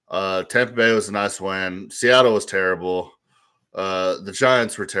 Tampa Bay was a nice win. Seattle was terrible. The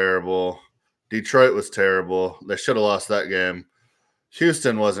Giants were terrible. Detroit was terrible. They should have lost that game.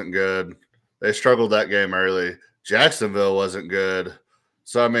 Houston wasn't good. They struggled that game early. Jacksonville wasn't good.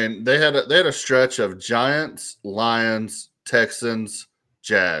 So I mean, they had a stretch of Giants, Lions, Texans,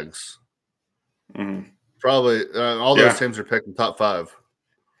 Jags. Mhm. Probably all those teams are picking top 5.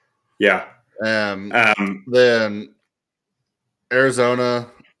 Yeah. Then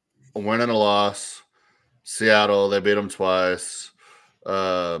Arizona, a win and a loss. Seattle, they beat them twice.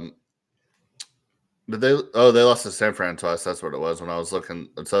 Did they? Oh, they lost to San Fran twice. That's what it was when I was looking.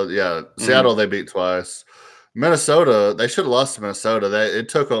 So yeah, Seattle they beat twice. Minnesota, they should have lost to Minnesota. It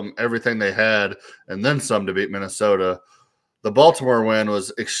took them everything they had and then some to beat Minnesota. The Baltimore win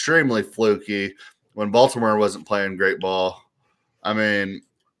was extremely fluky when Baltimore wasn't playing great ball. I mean,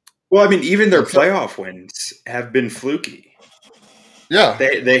 even their playoff wins have been fluky. Yeah,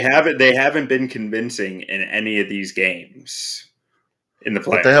 they haven't been convincing in any of these games in the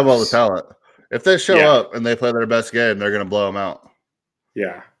playoffs. But they have all the talent. If they show up and they play their best game, they're going to blow them out.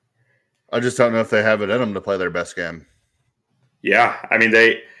 Yeah. I just don't know if they have it in them to play their best game. Yeah, I mean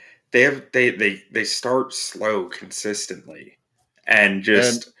they start slow consistently, and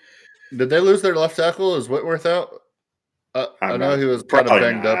just did they lose their left tackle? Is Whitworth out? I know he was kind of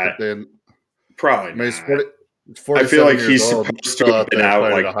banged up at the end. Probably. I mean, he's 47 I feel like years he's old, supposed still to have out been there out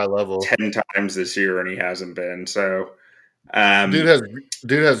playing like at a high level 10 times this year, and he hasn't been. So, dude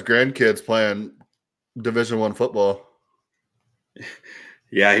has grandkids playing Division I football.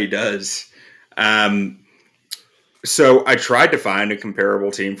 Yeah, he does. So I tried to find a comparable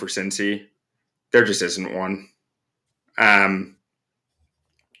team for Cincy. There just isn't one. There's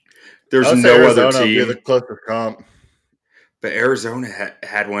no other team. Be the closest comp. But Arizona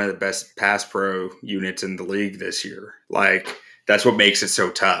had one of the best pass pro units in the league this year. Like, that's what makes it so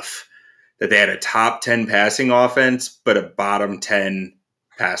tough. That they had a top 10 passing offense, but a bottom 10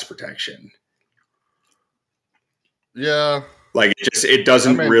 pass protection. Yeah. Like, it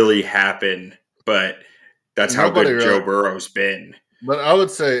doesn't really happen, but that's how good Joe Burrow's been. But I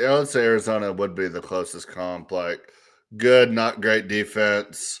would say Arizona would be the closest comp. Like, good, not great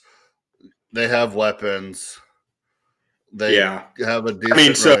defense. They have weapons. They have a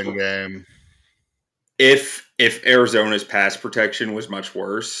decent running game. If Arizona's pass protection was much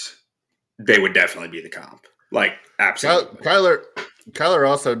worse, they would definitely be the comp. Like, absolutely. Kyler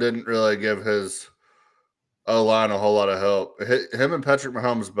also didn't really give his O-line a whole lot of help. Him and Patrick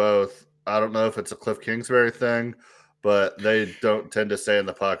Mahomes both, I don't know if it's a Cliff Kingsbury thing, but they don't tend to stay in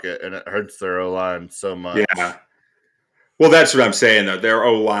the pocket, and it hurts their O-line so much. Yeah. Well, that's what I'm saying, though. Their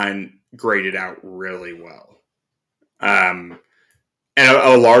O-line graded out really well. And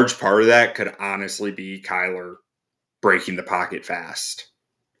a large part of that could honestly be Kyler breaking the pocket fast.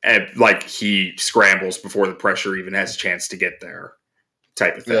 And like he scrambles before the pressure even has a chance to get there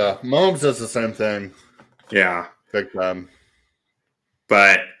type of thing. Yeah, Mahomes does the same thing. Yeah. Big time.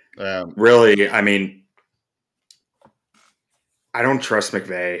 But really, I mean, I don't trust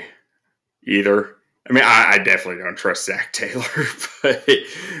McVay either. I mean, I definitely don't trust Zach Taylor, but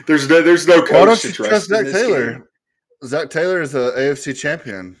there's no coach Why don't to you trust Zach Taylor? Game. Zach Taylor is an AFC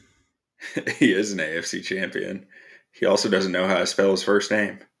champion. He is an AFC champion. He also doesn't know how to spell his first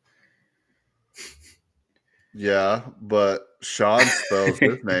name. Yeah, but Sean spells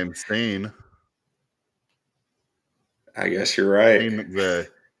his name Steen. I guess you're right. Steen McVay.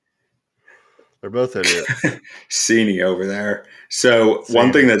 They're both idiots. Sini over there. So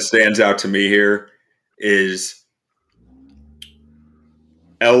one thing that stands out to me here is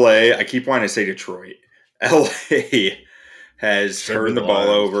LA. I keep wanting to say Detroit. LA has turned the ball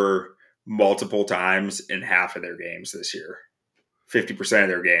over multiple times in half of their games this year. 50% of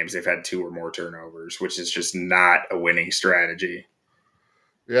their games, they've had 2 or more turnovers, which is just not a winning strategy.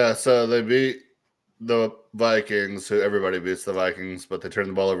 Yeah, so they beat the Vikings, who everybody beats the Vikings, but they turned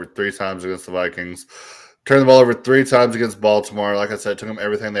the ball over 3 times against the Vikings. Turned the ball over 3 times against Baltimore. Like I said, it took them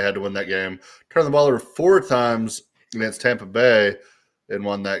everything they had to win that game. Turned the ball over 4 times against Tampa Bay and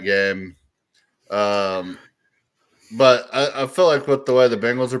won that game. But I feel like with the way the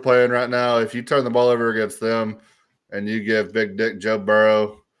Bengals are playing right now, if you turn the ball over against them and you give Big Dick Joe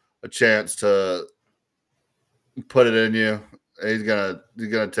Burrow a chance to put it in you, he's gonna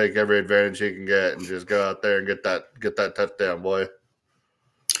take every advantage he can get and just go out there and get that touchdown, boy.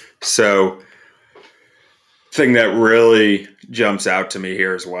 So, thing that really jumps out to me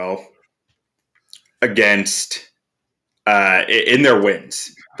here as well, against in their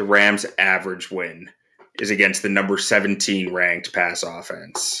wins, the Rams' average win is against the number 17 ranked pass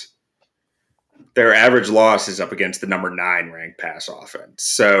offense. Their average loss is up against the number 9 ranked pass offense.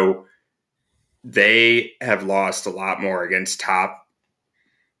 So they have lost a lot more against top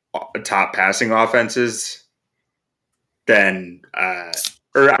passing offenses than,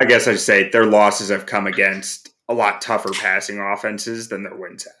 or I guess I should say their losses have come against a lot tougher passing offenses than their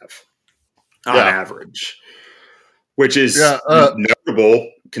wins have on average, which is notable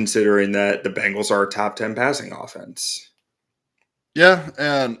considering that the Bengals are a top 10 passing offense. Yeah,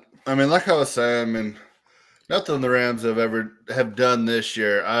 and I mean, like I was saying, I mean, nothing the Rams have done this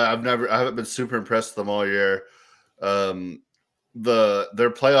year. I haven't been super impressed with them all year.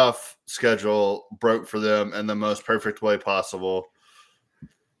 Their playoff schedule broke for them in the most perfect way possible.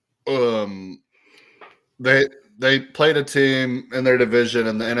 They played a team in their division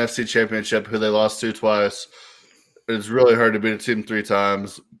in the NFC Championship who they lost to twice. It's really hard to beat a team 3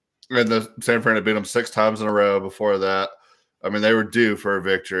 times. And the San Fran had beat them 6 times in a row before that. I mean, they were due for a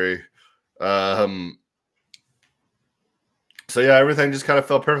victory. So, yeah, everything just kind of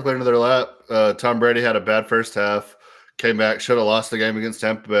fell perfectly into their lap. Tom Brady had a bad first half, came back, should have lost the game against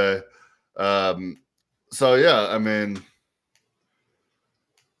Tampa Bay. So, yeah, I mean,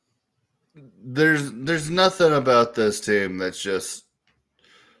 there's nothing about this team that's just –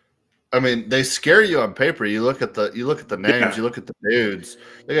 I mean, they scare you on paper. You look at the names, you look at the dudes.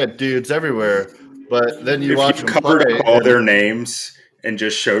 They got dudes everywhere. But then you watch them covered up all their names and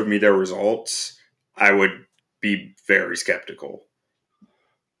just showed me their results, I would be very skeptical.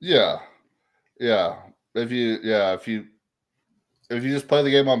 Yeah. If you just play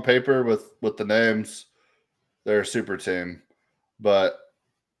the game on paper with the names, they're a super team. But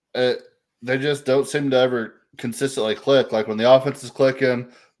they just don't seem to ever consistently click. Like when the offense is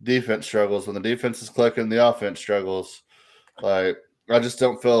clicking, defense struggles. When the defense is clicking, the offense struggles. Like I just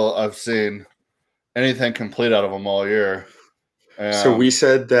don't feel I've seen anything complete out of them all year. So we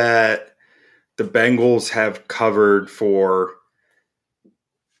said that the Bengals have covered for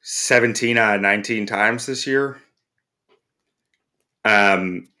 17 out of 19 times this year.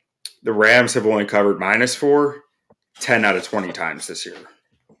 The Rams have only covered -4, 10 out of 20 times this year.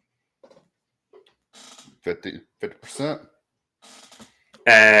 50%.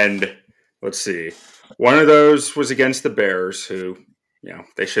 And let's see. One of those was against the Bears, who, you know,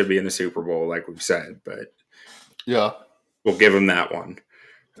 they should be in the Super Bowl, like we've said, but yeah, we'll give them that one.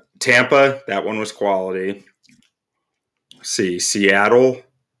 Tampa, that one was quality. Let's see, Seattle,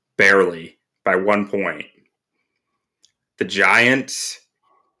 barely by 1 point. The Giants,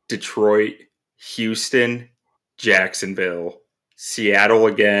 Detroit, Houston, Jacksonville, Seattle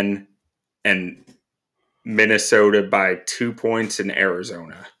again, and Minnesota by 2 points in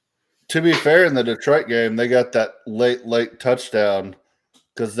Arizona. To be fair, in the Detroit game, they got that late touchdown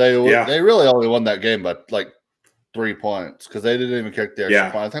because they really only won that game by like 3 points because they didn't even kick the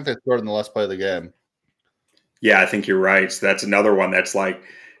extra point. I think they scored in the last play of the game. Yeah, I think you're right. So that's another one that's like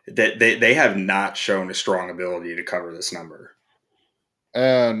that they have not shown a strong ability to cover this number.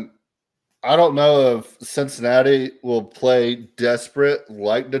 And I don't know if Cincinnati will play desperate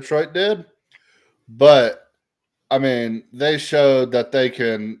like Detroit did, but I mean, they showed that they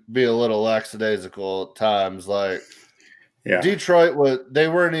can be a little lackadaisical at times. Like Detroit they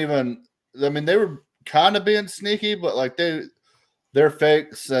weren't even. I mean, they were kind of being sneaky, but like they're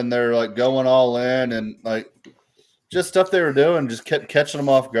fakes and they're like going all in and like just stuff they were doing just kept catching them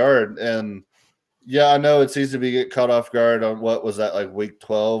off guard. And Yeah, I know it's easy to get caught off guard on what was that, like week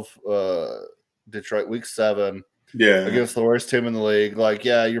 12, Detroit, week 7 Yeah. against the worst team in the league. Like,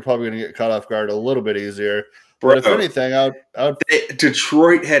 yeah, you're probably going to get caught off guard a little bit easier. Bro, But if anything, I would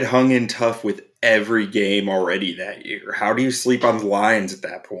Detroit had hung in tough with every game already that year. How do you sleep on the Lions at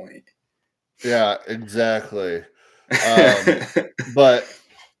that point? yeah, exactly. But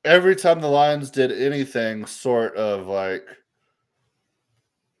every time the Lions did anything sort of like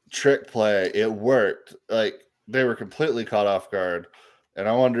trick play, it worked. Like they were completely caught off guard. And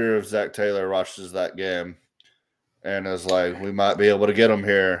I wonder if Zach Taylor watches that game and is like, we might be able to get him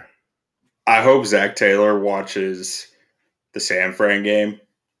here. I hope Zach Taylor watches the San Fran game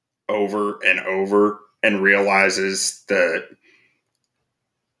over and over and realizes that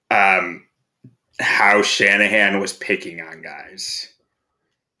how Shanahan was picking on guys.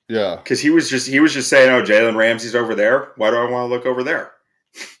 Yeah. Because he was just saying, oh, Jalen Ramsey's over there. Why do I want to look over there?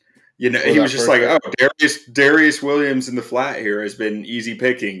 You know, he was just like, oh, Darius Williams in the flat here has been easy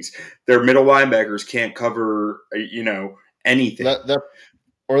pickings. Their middle linebackers can't cover, anything.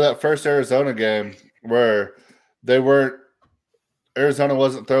 That first Arizona game where Arizona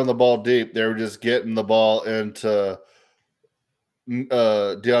wasn't throwing the ball deep. They were just getting the ball into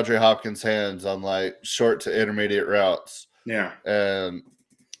DeAndre Hopkins' hands on like short to intermediate routes. Yeah. And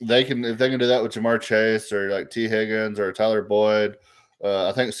if they can do that with Jamar Chase or like T. Higgins or Tyler Boyd,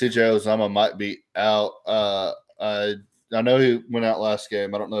 I think CJ Uzomah might be out. I know he went out last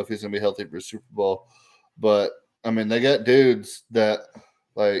game. I don't know if he's going to be healthy for the Super Bowl. But, I mean, they got dudes that –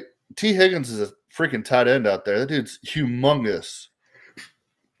 like, T. Higgins is a freaking tight end out there. That dude's humongous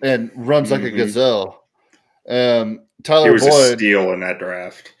and runs like a gazelle. Tyler Boyd a steal in that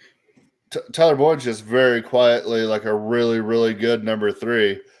draft. Tyler Boyd's just very quietly like a really, really good number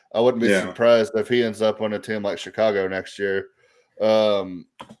 3. I wouldn't be surprised if he ends up on a team like Chicago next year.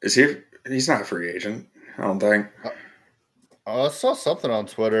 Is he? He's not a free agent, I don't think. I saw something on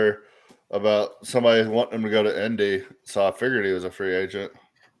Twitter about somebody wanting him to go to Indy, so I figured he was a free agent.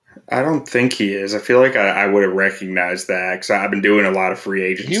 I don't think he is. I feel like I would have recognized that because I've been doing a lot of free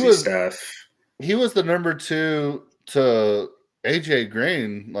agency stuff. He was the number 2 to AJ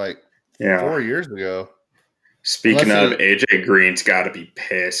Green 4 years ago. Speaking of, AJ Green's got to be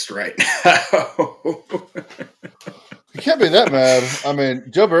pissed right now. He can't be that mad. I mean,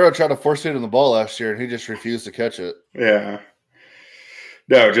 Joe Burrow tried to force feed him the ball last year, and he just refused to catch it. Yeah.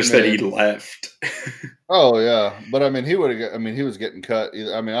 No, just that he left. Oh yeah, but I mean, he would have. I mean, he was getting cut.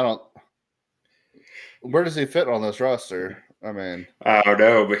 I mean, I don't. Where does he fit on this roster? I mean, I don't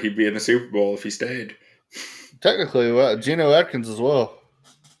know, but he'd be in the Super Bowl if he stayed. Technically, Geno Atkins as well.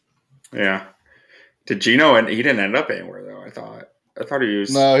 Yeah. Did Geno? And he didn't end up anywhere though. I thought he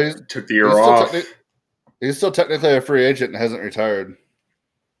was. No, he took the year off. He's still technically a free agent and hasn't retired.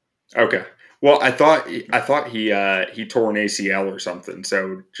 Okay. Well, I thought he tore an ACL or something,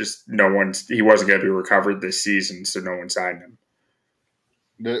 so just he wasn't going to be recovered this season, so no one signed him.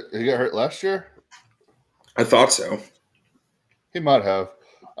 Did he get hurt last year? I thought so. He might have.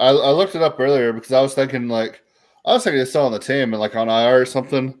 I looked it up earlier because I was thinking he's still on the team and like on IR or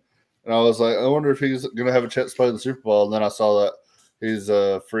something, and I was like, I wonder if he's going to have a chance to play in the Super Bowl. And then I saw that he's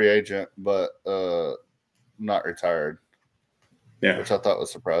a free agent, but not retired. Yeah, which I thought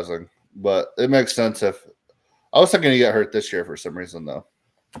was surprising. But it makes sense if I was thinking he got hurt this year for some reason, though.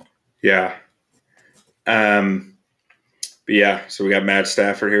 Yeah. But yeah, so we got Matt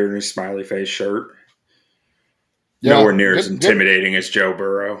Stafford here in his smiley face shirt. Yeah, nowhere near as intimidating as Joe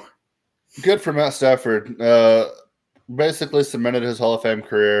Burrow. Good for Matt Stafford. Basically cemented his Hall of Fame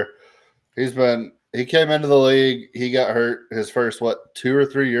career. He came into the league. He got hurt his first 2 or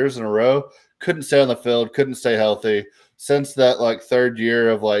 3 years in a row. Couldn't stay on the field. Couldn't stay healthy. Since that third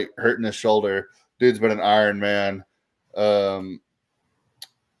year of hurting his shoulder, dude's been an Iron Man.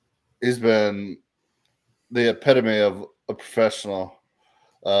 He's been the epitome of a professional.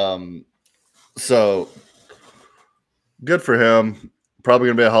 So good for him. Probably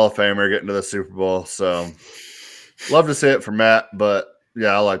gonna be a Hall of Famer getting to the Super Bowl. So love to see it for Matt, but yeah,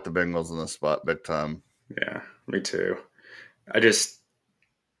 I like the Bengals in this spot big time. Yeah, me too.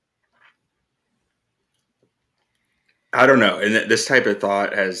 I don't know. And this type of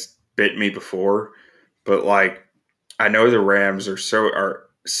thought has bit me before, but I know the Rams are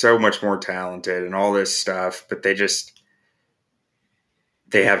so much more talented and all this stuff, but they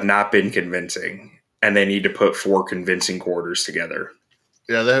have not been convincing, and they need to put 4 convincing quarters together.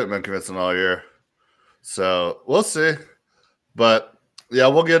 Yeah, they haven't been convincing all year. So we'll see. But yeah,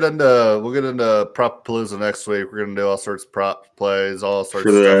 we'll get into Prop Palooza next week. We're gonna do all sorts of prop plays, all sorts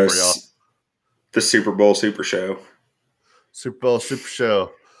of stuff for y'all. The Super Bowl Super Show. Super Bowl Super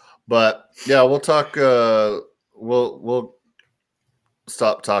Show. But yeah, we'll talk. We'll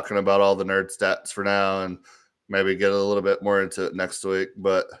stop talking about all the nerd stats for now, and maybe get a little bit more into it next week.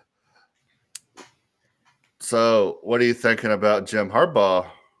 But so, what are you thinking about Jim Harbaugh?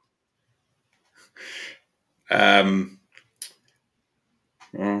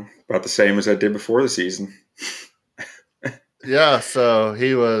 Well, about the same as I did before the season. Yeah, so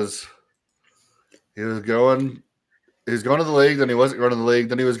he was going to the league, then he wasn't going to the league,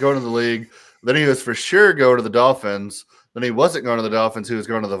 then he was going to the league, then he was for sure going to the Dolphins, then he wasn't going to the Dolphins, he was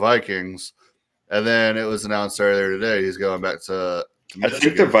going to the Vikings, and then it was announced earlier today he's going back to Michigan. I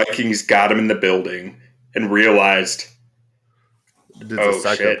think the Vikings got him in the building and realized,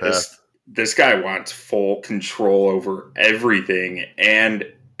 shit, this guy wants full control over everything and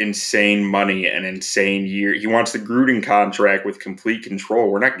insane money and insane year. He wants the Gruden contract with complete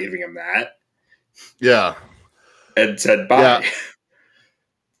control. We're not giving him that. Yeah. And said bye.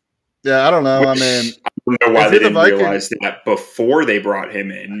 Yeah, I don't know. I mean, I don't know why they didn't realize that before they brought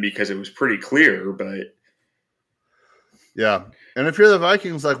him in, because it was pretty clear, but yeah. And if you're the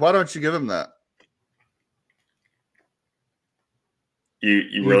Vikings, like, why don't you give him that?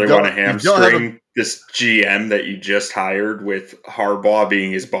 You really want to hamstring this GM that you just hired with Harbaugh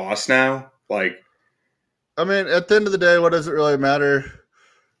being his boss now? Like, I mean, at the end of the day, what does it really matter?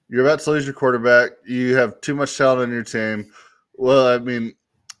 You're about to lose your quarterback. You have too much talent on your team. Well, I mean,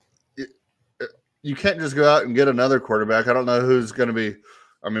 you can't just go out and get another quarterback. I don't know who's going to be.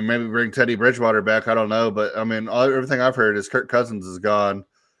 I mean, maybe bring Teddy Bridgewater back. I don't know. But, I mean, everything I've heard is Kirk Cousins is gone.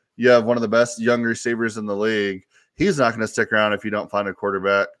 You have one of the best young receivers in the league. He's not going to stick around if you don't find a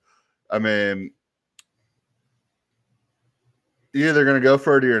quarterback. I mean, you're either going to go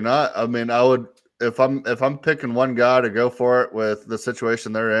for it or you're not. I mean, I would if I'm picking one guy to go for it with the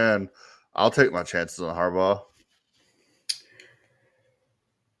situation they're in, I'll take my chances on Harbaugh.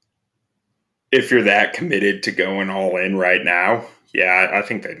 If you're that committed to going all in right now, yeah, I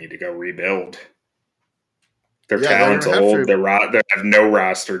think they need to go rebuild. Their talent's old. They have no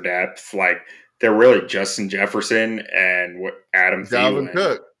roster depth. Like, they're really Justin Jefferson and Adam Thielen,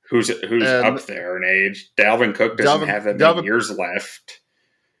 Cook, who's up there in age. Dalvin Cook doesn't have that many years left.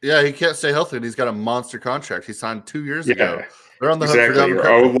 Yeah, he can't stay healthy, and he's got a monster contract. He signed 2 years ago. They're on the hook for Dalvin Cook. Your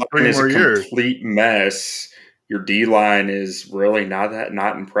O-line is a complete mess. Your D-line is really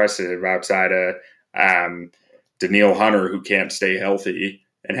not impressive outside of Danielle Hunter, who can't stay healthy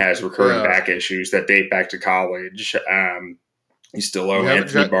and has recurring back issues that date back to college. You still owe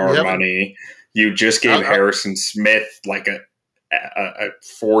Anthony Barr money. You just gave Harrison Smith like a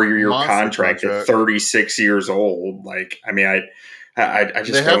 4-year contract at 36 years old. Like, I mean, I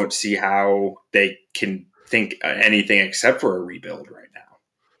just don't see how they can think anything except for a rebuild right now.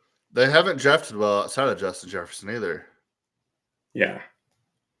 They haven't drafted well outside of Justin Jefferson either. Yeah.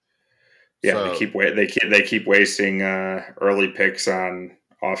 So, they keep wasting early picks on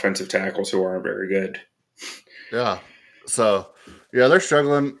offensive tackles who aren't very good. Yeah. So, yeah, they're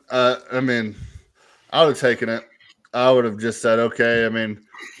struggling. I mean, I would have taken it. I would have just said, okay. I mean,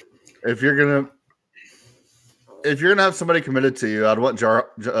 if you're gonna have somebody committed to you, I'd want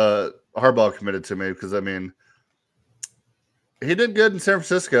Harbaugh committed to me, because I mean, he did good in San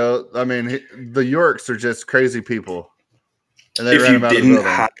Francisco. I mean, the Yorks are just crazy people, and they ran him out of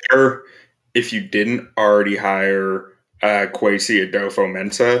the building. If you didn't already hire Kwesi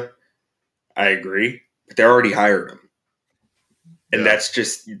Adofo-Mensah, I agree, but they already hired him. And that's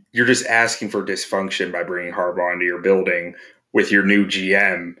just – you're just asking for dysfunction by bringing Harbaugh into your building with your new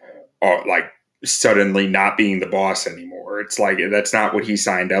GM, like, suddenly not being the boss anymore. It's like that's not what he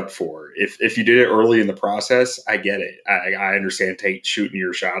signed up for. If you did it early in the process, I get it. I understand shooting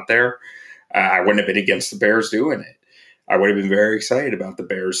your shot there. I wouldn't have been against the Bears doing it. I would have been very excited about the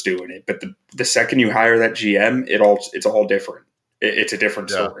Bears doing it. But the second you hire that GM, it's all different. It's a different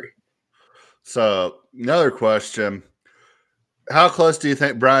story. So another question. How close do you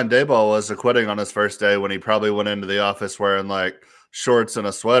think Brian Daboll was to quitting on his first day, when he probably went into the office wearing like shorts and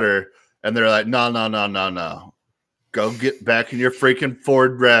a sweater, and they're like, no. Go get back in your freaking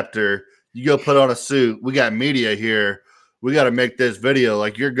Ford Raptor. You go put on a suit. We got media here. We got to make this video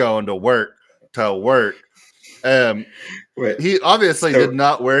like you're going to work. He obviously did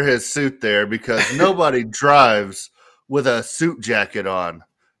not wear his suit there, because nobody drives with a suit jacket on.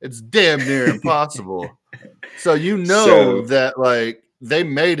 It's damn near impossible. So that like they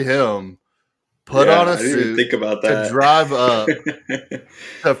made him put on a suit to drive up to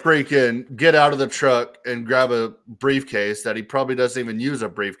freaking get out of the truck and grab a briefcase that he probably doesn't even use a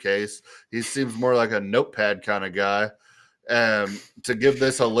briefcase. He seems more like a notepad kind of guy. To give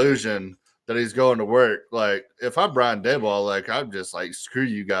this illusion that he's going to work. Like, if I'm Brian Daboll, like, I'm just like, screw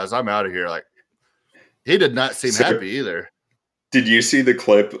you guys. I'm out of here. Like, he did not seem happy either. Did you see the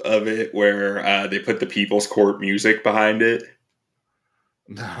clip of it where they put the People's Court music behind it?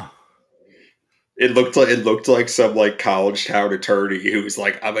 No. It looked like some like college town attorney who was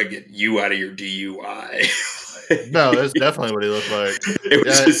like, "I'm gonna get you out of your DUI." No, it's definitely what he looked like. It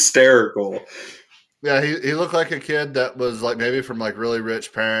was hysterical. Yeah, he looked like a kid that was like maybe from like really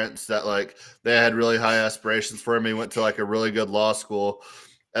rich parents that like they had really high aspirations for him. He went to like a really good law school,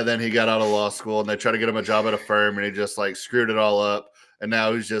 and then he got out of law school and they tried to get him a job at a firm and he just like screwed it all up. And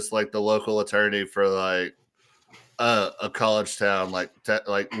now he's just like the local attorney for like a college town, like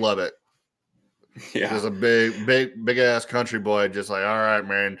Lubbock. Yeah, just a big ass country boy, just like, all right,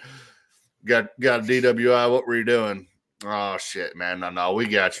 man, got a DWI. What were you doing? Oh shit, man! No, we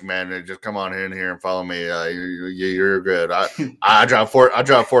got you, man. Just come on in here and follow me. You're good. I drive Ford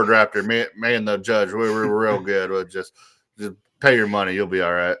Raptor. Me and the judge, we were real good. We'll just pay your money. You'll be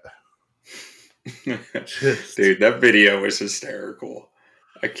all right. Dude, that video was hysterical.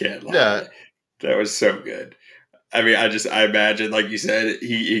 I can't lie. Yeah, that was so good. I mean, I imagine, like you said,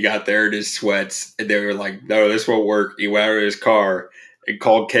 he got there in his sweats, and they were like, "No, this won't work." He went out of his car and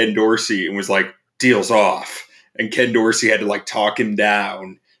called Ken Dorsey and was like, "Deal's off." And Ken Dorsey had to like talk him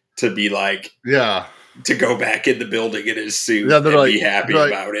down to be like, yeah, to go back in the building in his suit and be happy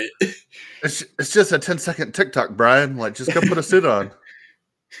about it. It's just a 10-second TikTok, Brian. Like, just go put a suit on.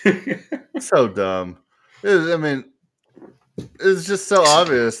 So dumb. It's just so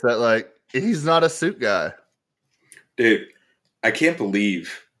obvious that like he's not a suit guy. Dude, I can't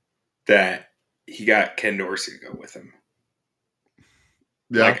believe that he got Ken Dorsey to go with him.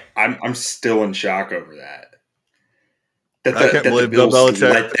 Yeah, like I'm still in shock over that. I can't believe Bill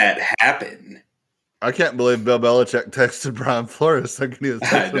Belichick let that happen. I can't believe Bill Belichick texted Brian Flores thinking he was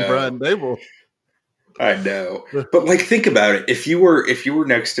texting Brian Daboll. I know, but like, think about it. If you were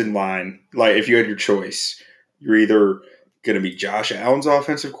next in line, like if you had your choice, you're either going to be Josh Allen's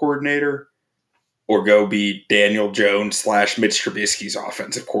offensive coordinator or go be Daniel Jones / Mitch Trubisky's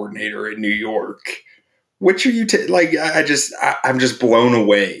offensive coordinator in New York. Which are you like? I'm just blown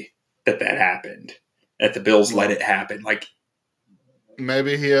away that happened. That the Bills let it happen. Like,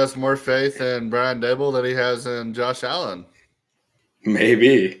 maybe he has more faith in Brian Daboll than he has in Josh Allen.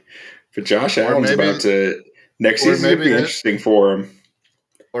 Maybe, but Josh Allen's about to next season be interesting for him.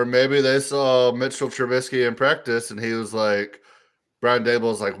 Or maybe they saw Mitchell Trubisky in practice, and he was like, Brian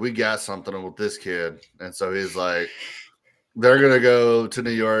Daboll's like, we got something with this kid. And so he's like, they're going to go to New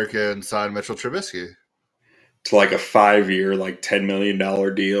York and sign Mitchell Trubisky. To like a 5-year, like $10 million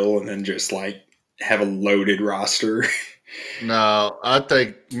deal, and then just like have a loaded roster. No, I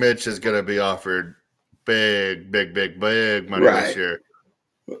think Mitch is going to be offered big money this year.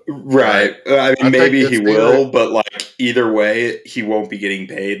 Right. I mean, maybe he will, but like either way, he won't be getting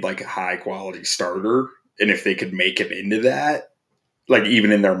paid like a high quality starter. And if they could make him into that, like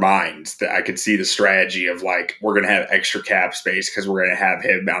even in their minds, that I could see the strategy of like, we're going to have extra cap space because we're going to have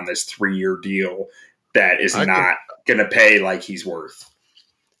him on this 3-year deal that is not going to pay like he's worth.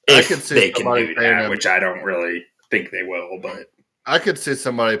 I could see they can do that, which I don't really think they will, but I could see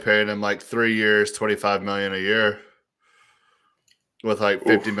somebody paying him like 3 years, $25 million a year with like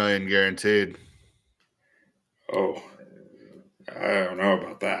 $50 million guaranteed. Oh, I don't know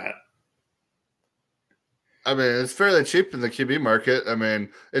about that. I mean, it's fairly cheap in the QB market. I mean,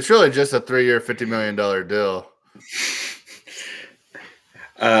 it's really just a 3-year, $50 million deal.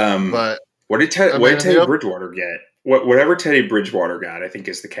 But what did Teddy Bridgewater get? Whatever Teddy Bridgewater got, I think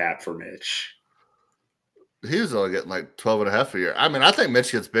is the cap for Mitch. He was only getting like 12.5 a year. I mean, I think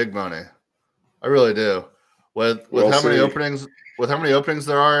Mitch gets big money. I really do. With how many openings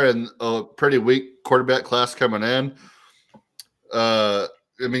there are and a pretty weak quarterback class coming in. I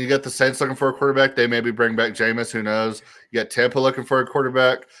mean, you got the Saints looking for a quarterback. They maybe bring back Jameis. Who knows? You got Tampa looking for a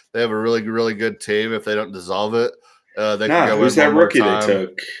quarterback. They have a really, really good team. If they don't dissolve it, they can go who's win that rookie they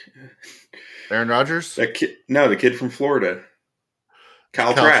took? Aaron Rodgers? That kid, no, the kid from Florida.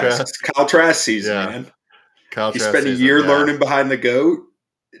 Kyle Trask. Kyle Trask season, man. He spent a year learning behind the GOAT.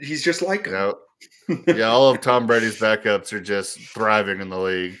 He's just like him. Yeah, all of Tom Brady's backups are just thriving in the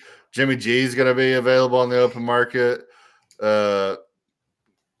league. Jimmy G is going to be available on the open market. I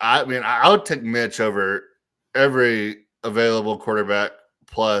mean, I would take Mitch over every available quarterback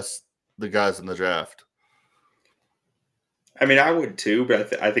plus the guys in the draft. I mean, I would too,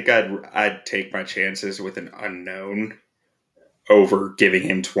 but I think I'd take my chances with an unknown over giving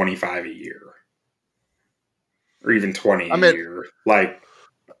him 25 a year or even 20 a year. Like,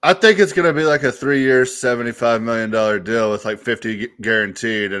 I think it's going to be like a 3-year, $75 million deal with like 50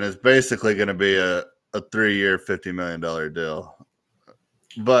 guaranteed, and it's basically going to be a 3-year, $50 million deal.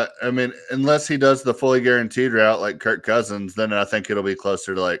 But I mean, unless he does the fully guaranteed route like Kirk Cousins, then I think it'll be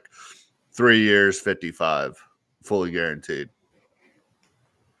closer to like 3 years, 55, fully guaranteed.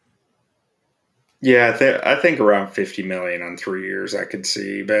 Yeah, I think around $50 million on 3 years I could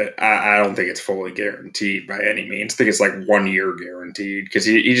see, but I don't think it's fully guaranteed by any means. I think it's like 1 year guaranteed because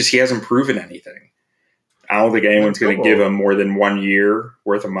he hasn't proven anything. I don't think anyone's going to give him more than 1 year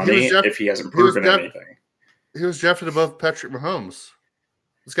worth of money if he hasn't proven anything. He was drafted above Patrick Mahomes.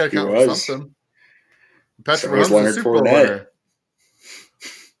 It's got to count for something. Patrick Mahomes is a Super Bowl winner.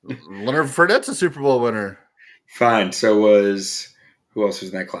 Leonard Fournette's a Super Bowl winner. Fine. So who else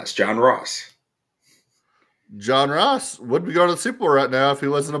was in that class? John Ross. John Ross would be going to the Super Bowl right now if he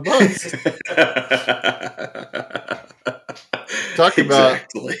wasn't a bust. Talk about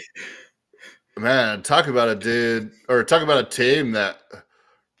a dude, or talk about a team that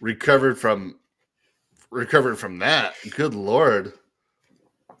recovered from that. Good Lord.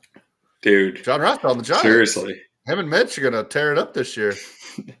 Dude. John Ross on the Giants. Seriously. Him and Mitch are going to tear it up this year.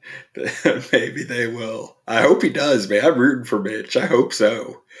 Maybe they will. I hope he does, man. I'm rooting for Mitch. I hope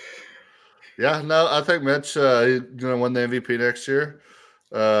so. Yeah, no, I think Mitch he's going to win the MVP next year.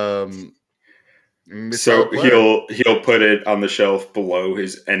 So he'll put it on the shelf below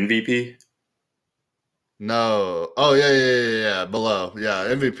his MVP? No. Oh, yeah. Below. Yeah,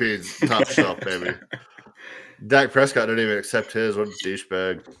 MVP's top shelf, baby. Dak Prescott didn't even accept his. What a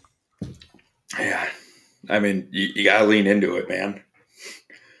douchebag. Yeah. I mean, you got to lean into it, man.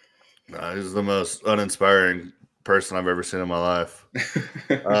 No, he's the most uninspiring person I've ever seen in my life.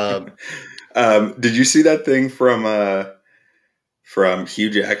 Did you see that thing from Hugh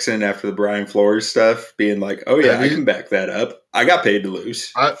Jackson after the Brian Flores stuff, being like, "Oh yeah, I can back that up. I got paid to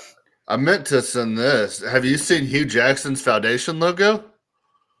lose." I meant to send this. Have you seen Hugh Jackson's foundation logo?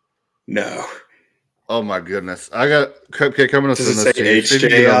 No. Oh my goodness! I got Cupcake. I'm going to send this to you.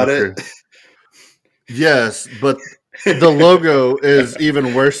 HJ on it. Yes, but the logo is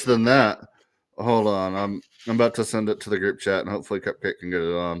even worse than that. Hold on, I'm about to send it to the group chat, and hopefully Cupcake can get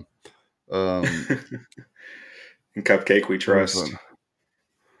it on. And Cupcake, we trust.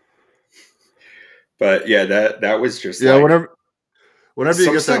 But yeah, that was just whenever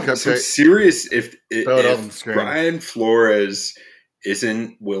you get that Cupcake, so serious. If Brian Flores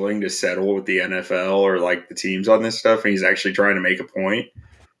isn't willing to settle with the NFL or like the teams on this stuff, and he's actually trying to make a point,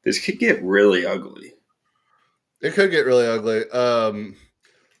 this could get really ugly. It could get really ugly.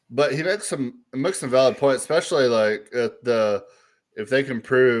 But he makes some valid points, especially like if they can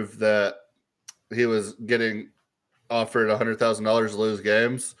prove that he was getting offered $100,000 to lose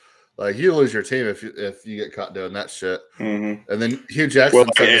games, like you lose your team if you get caught doing that shit. Mm-hmm. And then Hugh Jackson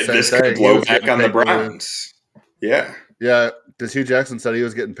said the same this thing. Could blow back on the Browns. Yeah, because Hugh Jackson said he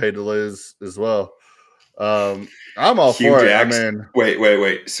was getting paid to lose as well. I'm all for it. I mean,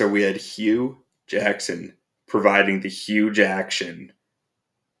 wait. So we had Hugh Jackson providing the huge action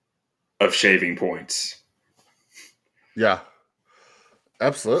of shaving points. Yeah,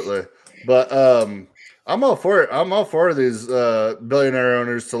 absolutely. But I'm all for it. I'm all for these billionaire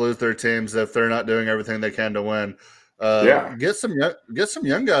owners to lose their teams if they're not doing everything they can to win. Get some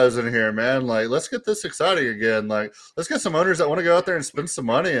young guys in here, man. Like, let's get this exciting again. Like, let's get some owners that want to go out there and spend some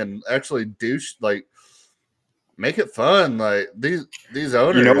money and actually make it fun. Like these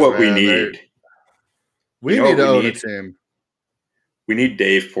owners. You know what we need? We need to own a team. We need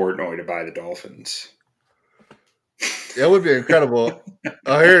Dave Portnoy to buy the Dolphins. That would be incredible.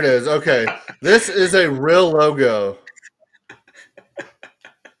 Oh, here it is. Okay. This is a real logo.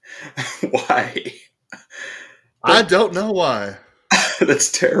 Why? I don't know why.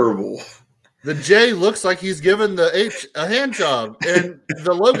 That's terrible. The J looks like he's given the H a hand job, and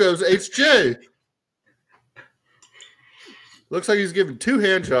the logo's HJ. Looks like he's given 2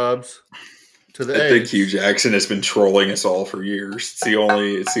 hand jobs to the I think Hugh Jackson has been trolling us all for years. It's the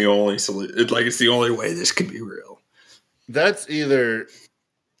only way this could be real. That's either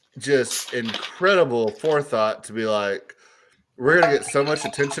just incredible forethought to be like, we're going to get so much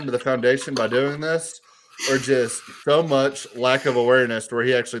attention to the foundation by doing this, or just so much lack of awareness where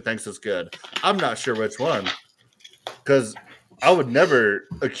he actually thinks it's good. I'm not sure which one, because I would never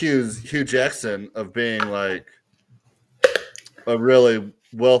accuse Hugh Jackson of being like a really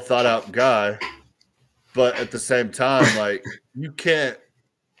well thought out guy, but at the same time, like, you can't.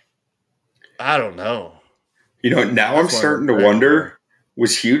 I don't know. Now I'm starting to wonder: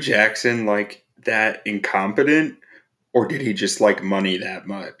 was Hugh Jackson like that incompetent, or did he just like money that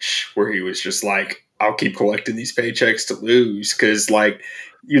much, where he was just like, "I'll keep collecting these paychecks to lose"? Because like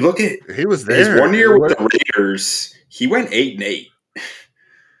You look at He was there. his 1 year with the Raiders. He went 8-8.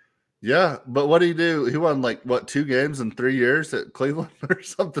 Yeah, but what did he do? He won 2 games in 3 years at Cleveland or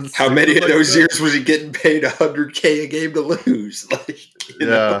something. How many of those years was he getting paid $100K a game to lose? You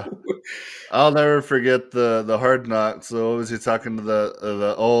know? I'll never forget the Hard Knocks. So what was he talking to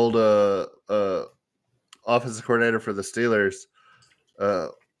the old offensive coordinator for the Steelers?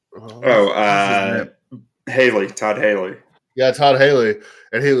 Todd Haley. Yeah, Todd Haley,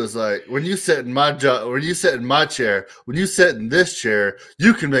 and he was like, "When you sit in my chair, when you sit in this chair,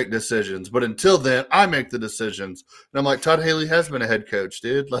 you can make decisions. But until then, I make the decisions." And I'm like, Todd Haley has been a head coach,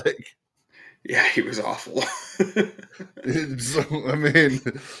 dude. Yeah, he was awful. I mean,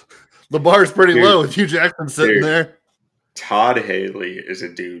 the bar's pretty low with Hugh Jackson sitting there. Todd Haley is a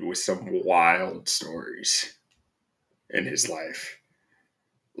dude with some wild stories in his life.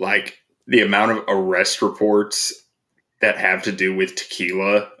 The amount of arrest reports that have to do with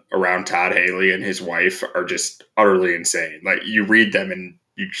tequila around Todd Haley and his wife are just utterly insane. You read them and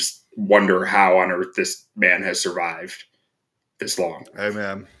you just wonder how on earth this man has survived this long. Hey,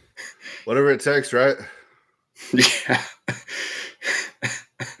 man. Whatever it takes, right? Yeah.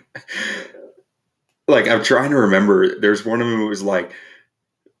 I'm trying to remember. There's one of them who was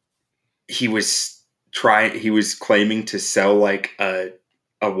he was claiming to sell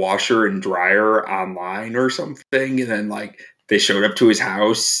a washer and dryer online or something, and then they showed up to his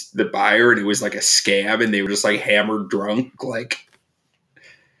house, the buyer, and it was a scam, and they were just hammered drunk,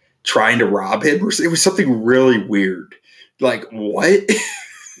 trying to rob him. It was something really weird. What?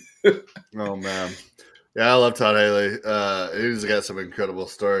 Oh man, yeah, I love Todd Haley. He's got some incredible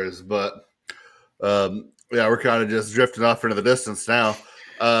stories, but we're kind of just drifting off into the distance now.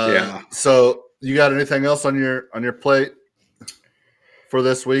 So you got anything else on your plate for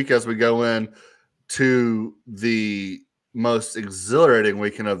this week as we go in to the most exhilarating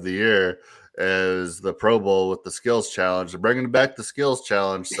weekend of the year is the Pro Bowl with the Skills Challenge? They're bringing back the Skills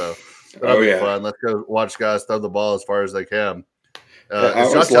Challenge, so that'll be fun. Let's go watch guys throw the ball as far as they can.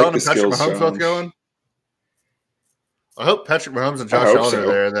 Is Josh Allen and Patrick Mahomes both going? I hope Patrick Mahomes and Josh Allen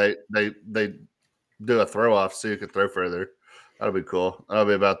are there. They do a throw off so you can throw further. That'll be cool. That'll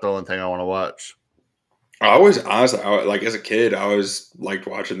be about the only thing I want to watch. I always, honestly, as a kid, I always liked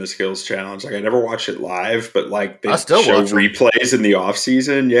watching the Skills Challenge. I never watched it live, but they still show replays in the off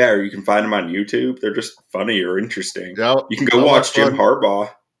season. Yeah, or you can find them on YouTube. They're just funny or interesting. Yeah, you can go watch Jim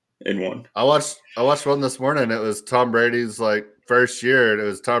Harbaugh in one. I watched one this morning. It was Tom Brady's first year, and it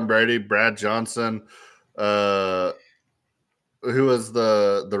was Tom Brady, Brad Johnson, who was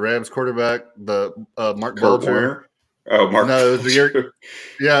the Rams quarterback, the Mark Bulger. Oh, Mark. No, it was the year.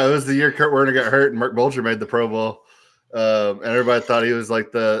 Yeah, it was the year Kurt Warner got hurt and Mark Bulger made the Pro Bowl, and everybody thought he was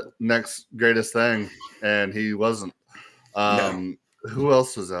the next greatest thing, and he wasn't. No. Who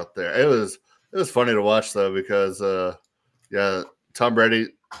else was out there? It was funny to watch though because Tom Brady,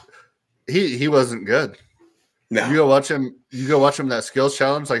 he wasn't good. No. You go watch him in that Skills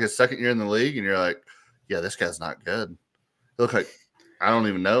Challenge his second year in the league, and you're like, yeah, this guy's not good. He looked I don't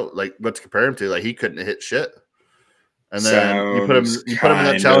even know what to compare him to. He couldn't hit shit. And then you put him in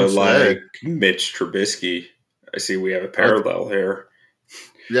that challenge today. Mitch Trubisky. I see we have a parallel here.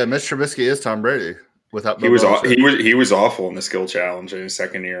 Yeah, Mitch Trubisky is Tom Brady without. He was awful in the skill challenge in his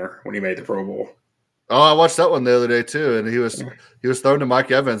second year when he made the Pro Bowl. Oh, I watched that one the other day too, and he was thrown to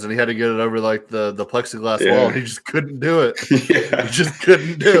Mike Evans, and he had to get it over the plexiglass wall, and he just couldn't do it. Yeah. He just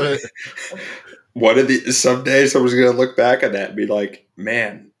couldn't do it. Someday someone's gonna look back at that and be like,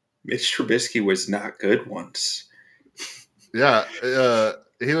 "Man, Mitch Trubisky was not good once." Yeah,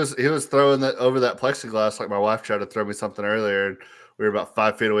 he was throwing that over that plexiglass like my wife tried to throw me something earlier, and we were about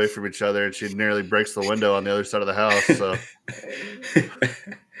 5 feet away from each other, and she nearly breaks the window on the other side of the house. So,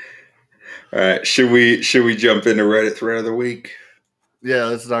 all right, should we jump into Reddit thread of the week? Yeah,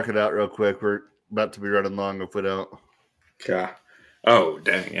 let's knock it out real quick. We're about to be running long if we don't. Okay. Oh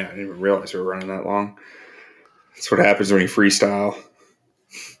dang! Yeah, I didn't even realize we were running that long. That's what happens when you freestyle.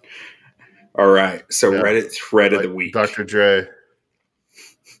 All right, so Reddit thread of the week. Dr. Dre.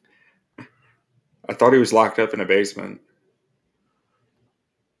 I thought he was locked up in a basement.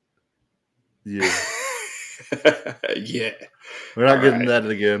 Yeah. Yeah. We're not getting that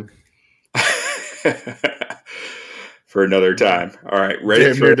again. For another time. All right,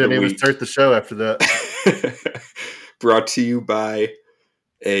 Reddit thread didn't even start the show after that. Brought to you by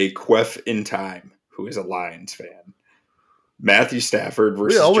a Quef in Time, who is a Lions fan. Matthew Stafford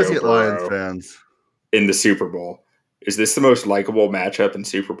versus we always Joe get Burrow Lions fans in the Super Bowl. Is this the most likable matchup in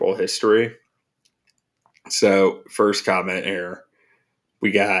Super Bowl history? So, first comment here.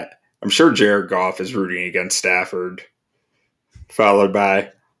 We got, I'm sure Jared Goff is rooting against Stafford. followed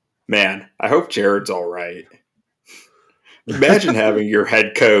by, man, I hope Jared's all right. Imagine having your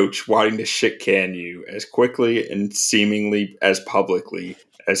head coach wanting to shit can you as quickly and seemingly as publicly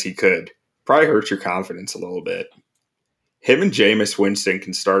as he could. Probably hurt your confidence a little bit. Him and Jameis Winston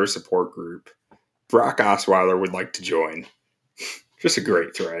can start a support group. Brock Osweiler would like to join. Just a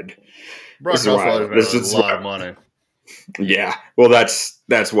great thread. Brock Osweiler's made a lot of money. Yeah, well,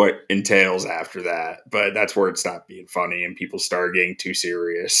 that's what entails after that. But that's where it stopped being funny and people started getting too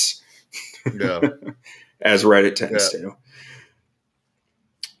serious. Yeah. As Reddit tends to.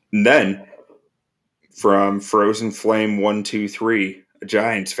 And then, from Frozen Flame 123, a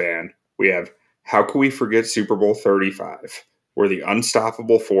Giants fan, we have, how can we forget Super Bowl 35, where the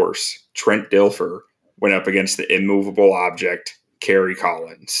unstoppable force, Trent Dilfer, went up against the immovable object, Kerry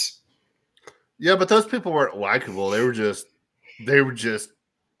Collins. Yeah, but those people weren't likable. They were just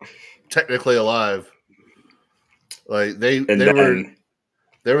technically alive. Like they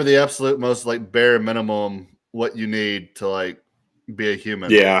were the absolute most like bare minimum what you need to like be a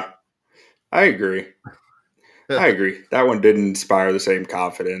human. Yeah, I agree. That one didn't inspire the same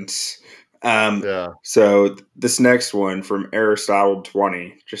confidence. So this next one from Aristotle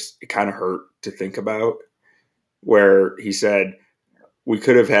 20, just it kind of hurt to think about, where he said we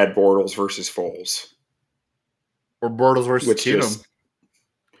could have had Bortles versus Foles, or Bortles versus Keenum.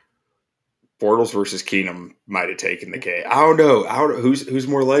 Bortles versus Keenum might have taken the cake. I don't know. Who's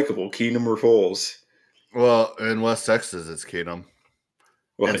more likable, Keenum or Foles? Well, in West Texas, it's Keenum.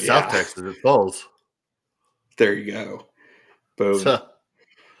 Well, in South Texas, it's Foles. There you go. Boom.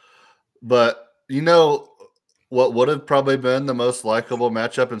 But you know what would have probably been the most likable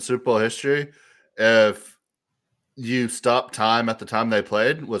matchup in Super Bowl history if you stopped time at the time they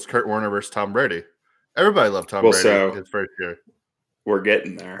played was Kurt Warner versus Tom Brady. Everybody loved Tom Brady his first year. We're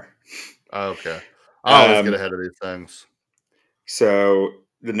getting there. Okay. I always get ahead of these things. So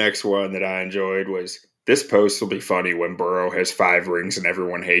the next one that I enjoyed was, this post will be funny when Burrow has 5 rings and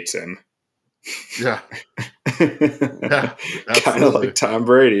everyone hates him. Yeah. Kind of like Tom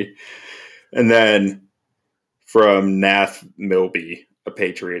Brady. And then from Nath Milby, a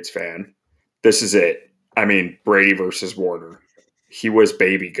Patriots fan, this is it. I mean, Brady versus Warner. He was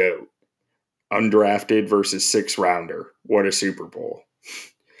baby GOAT. Undrafted versus 6th rounder. What a Super Bowl.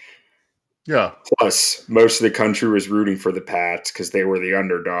 Yeah. Plus, most of the country was rooting for the Pats because they were the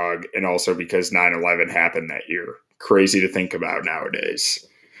underdog, and also because 9/11 happened that year. Crazy to think about nowadays.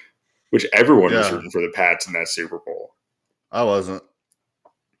 Which everyone was rooting for the Pats in that Super Bowl. I wasn't.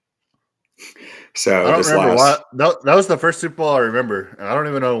 So I don't remember why. That was the first Super Bowl I remember, and I don't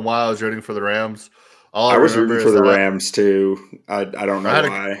even know why I was rooting for the Rams. I was rooting for the Rams too. I don't know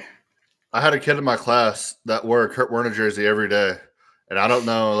why. I had a kid in my class that wore a Kurt Warner jersey every day. And I don't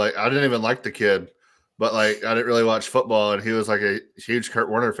know, like, I didn't even like the kid, but like, I didn't really watch football, and he was like a huge Kurt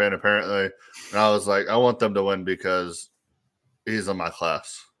Warner fan apparently. And I was like, I want them to win because he's in my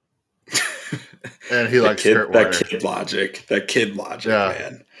class, and he likes Kurt Warner. That kid logic,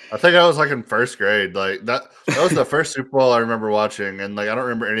 man. I think I was like in first grade. Like that was the first Super Bowl I remember watching, and like I don't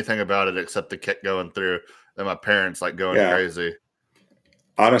remember anything about it except the kick going through and my parents like going crazy.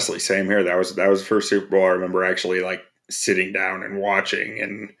 Honestly, same here. That was the first Super Bowl I remember actually like sitting down and watching,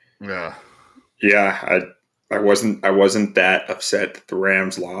 and I wasn't that upset that the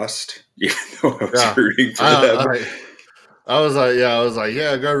Rams lost, even though I was rooting for them. I was like,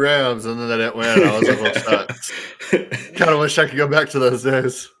 go Rams, and then they didn't win. I was a little upset. Kind of wish I could go back to those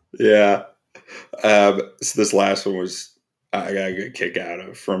days. Yeah. So this last one was I got a good kick out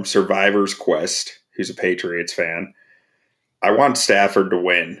of, from Survivor's Quest, who's a Patriots fan. I want Stafford to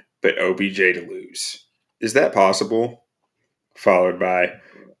win, but OBJ to lose. Is that possible? Followed by,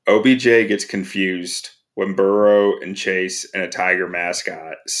 OBJ gets confused when Burrow and Chase and a Tiger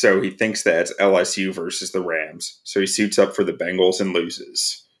mascot, so he thinks that it's LSU versus the Rams. So he suits up for the Bengals and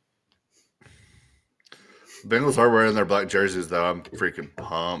loses. Bengals are wearing their black jerseys, though. I'm freaking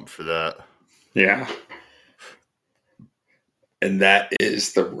pumped for that. Yeah. And that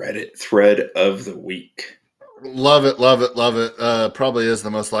is the Reddit thread of the week. Love it, love it, love it. Probably is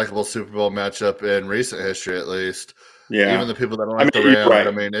the most likable Super Bowl matchup in recent history, at least. Yeah. Even the people that don't like the Rams. Right.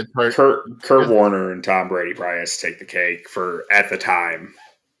 I mean, it's Kurt Warner and Tom Brady probably has to take the cake for at the time.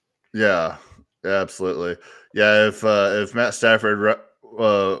 Yeah, absolutely. Yeah, if Matt Stafford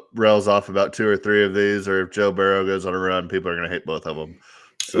rails off about 2 or 3 of these, or if Joe Burrow goes on a run, people are going to hate both of them.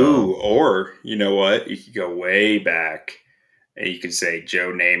 So. Ooh, or you know what? You could go way back, and you could say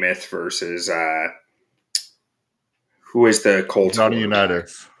Joe Namath versus who is the Colts? Johnny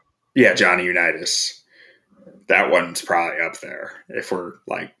Unitas. Yeah, Johnny Unitas. That one's probably up there if we're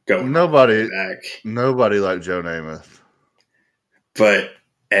like going nobody back. Nobody liked Joe Namath. but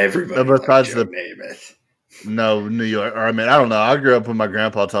everybody No, besides loved Joe the- Namath. No, New York. Or, I mean, I don't know. I grew up with my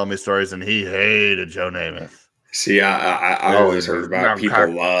grandpa telling me stories, and he hated Joe Namath. See, I Really always heard about did.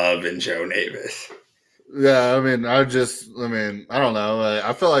 people loving Joe Namath. Yeah, I mean, I don't know.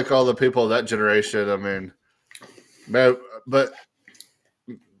 I feel like all the people of that generation, I mean, but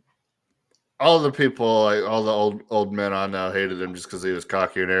all the people, like all the old men I know hated him just because he was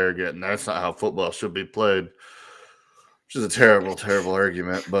cocky and arrogant, and that's not how football should be played. Which is a terrible, terrible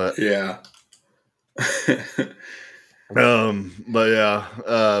argument, but Yeah. but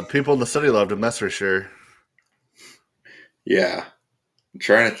yeah, people in the city loved him. That's for sure. Yeah. I'm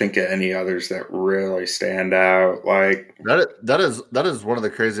trying to think of any others that really stand out. Like That is one of the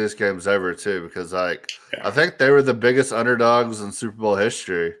craziest games ever too, because like Yeah. I think they were the biggest underdogs in Super Bowl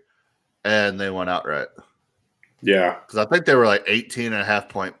history, and they won outright. Yeah. Because I think they were like 18.5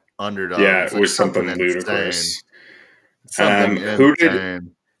 point underdogs. Yeah, it Like, was something insane. ludicrous. Something Who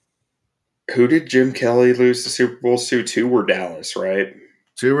insane. did Jim Kelly lose the Super Bowl to? 2 were Dallas, right?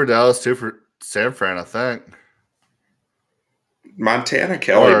 2 for Dallas, 2 for San Fran, I think. Montana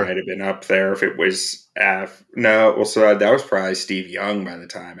Kelly Or- might have been up there if it was that was probably Steve Young by the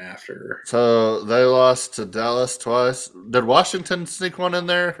time after. So they lost to Dallas twice. Did Washington sneak one in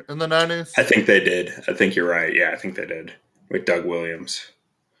there in the 90s? I think they did. I think you're right. Yeah, I think they did with Doug Williams.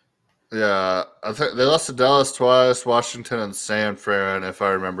 Yeah, I think they lost to Dallas twice, Washington and San Fran, if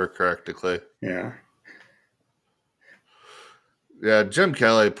I remember correctly. Yeah. Yeah, Jim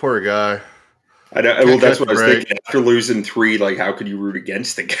Kelly, poor guy. Well, that's what I was break. thinking. After losing 3, like, how could you root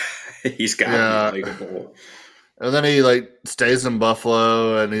against the guy? He's got to be likable. And then he like stays in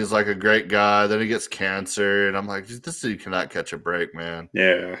Buffalo, and he's like a great guy. Then he gets cancer, and I'm like, this dude cannot catch a break, man.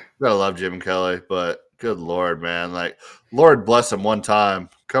 Yeah. You gotta love Jim Kelly, but good Lord, man, like Lord bless him one time.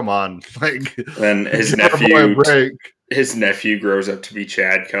 Come on, like And his give our boy a break. nephew grows up to be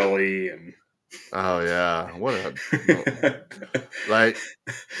Chad Kelly, and Oh yeah, what a like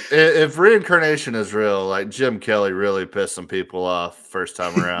if reincarnation is real, like Jim Kelly really pissed some people off first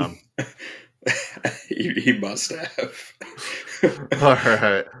time around. he must have. All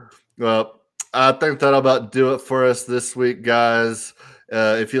right. Well, I think that'll about do it for us this week, guys.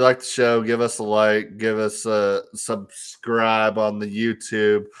 If you like the show, give us a like, give us a subscribe on the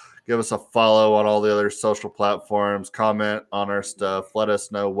YouTube, give us a follow on all the other social platforms, comment on our stuff, let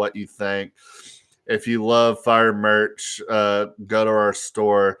us know what you think. If you love fire merch, go to our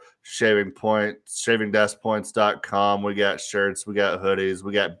store, Shaving Points, shaving-points.com. We got shirts, we got hoodies,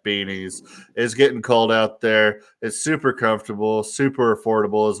 we got beanies. It's getting cold out there. It's super comfortable, super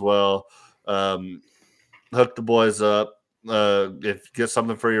affordable as well. Hook the boys up. If get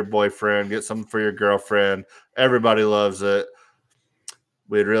something for your boyfriend, get something for your girlfriend. Everybody loves it.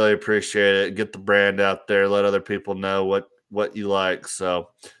 We'd really appreciate it. Get the brand out there. Let other people know what you like. So,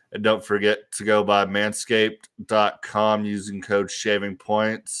 and don't forget to go by manscaped.com using code Shaving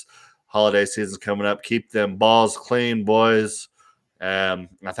Points. Holiday season's coming up. Keep them balls clean, boys. I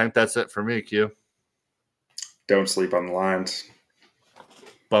think that's it for me, Q. Don't sleep on the lines.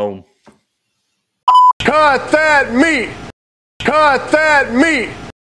 Boom. Cut that meat! Cut that meat!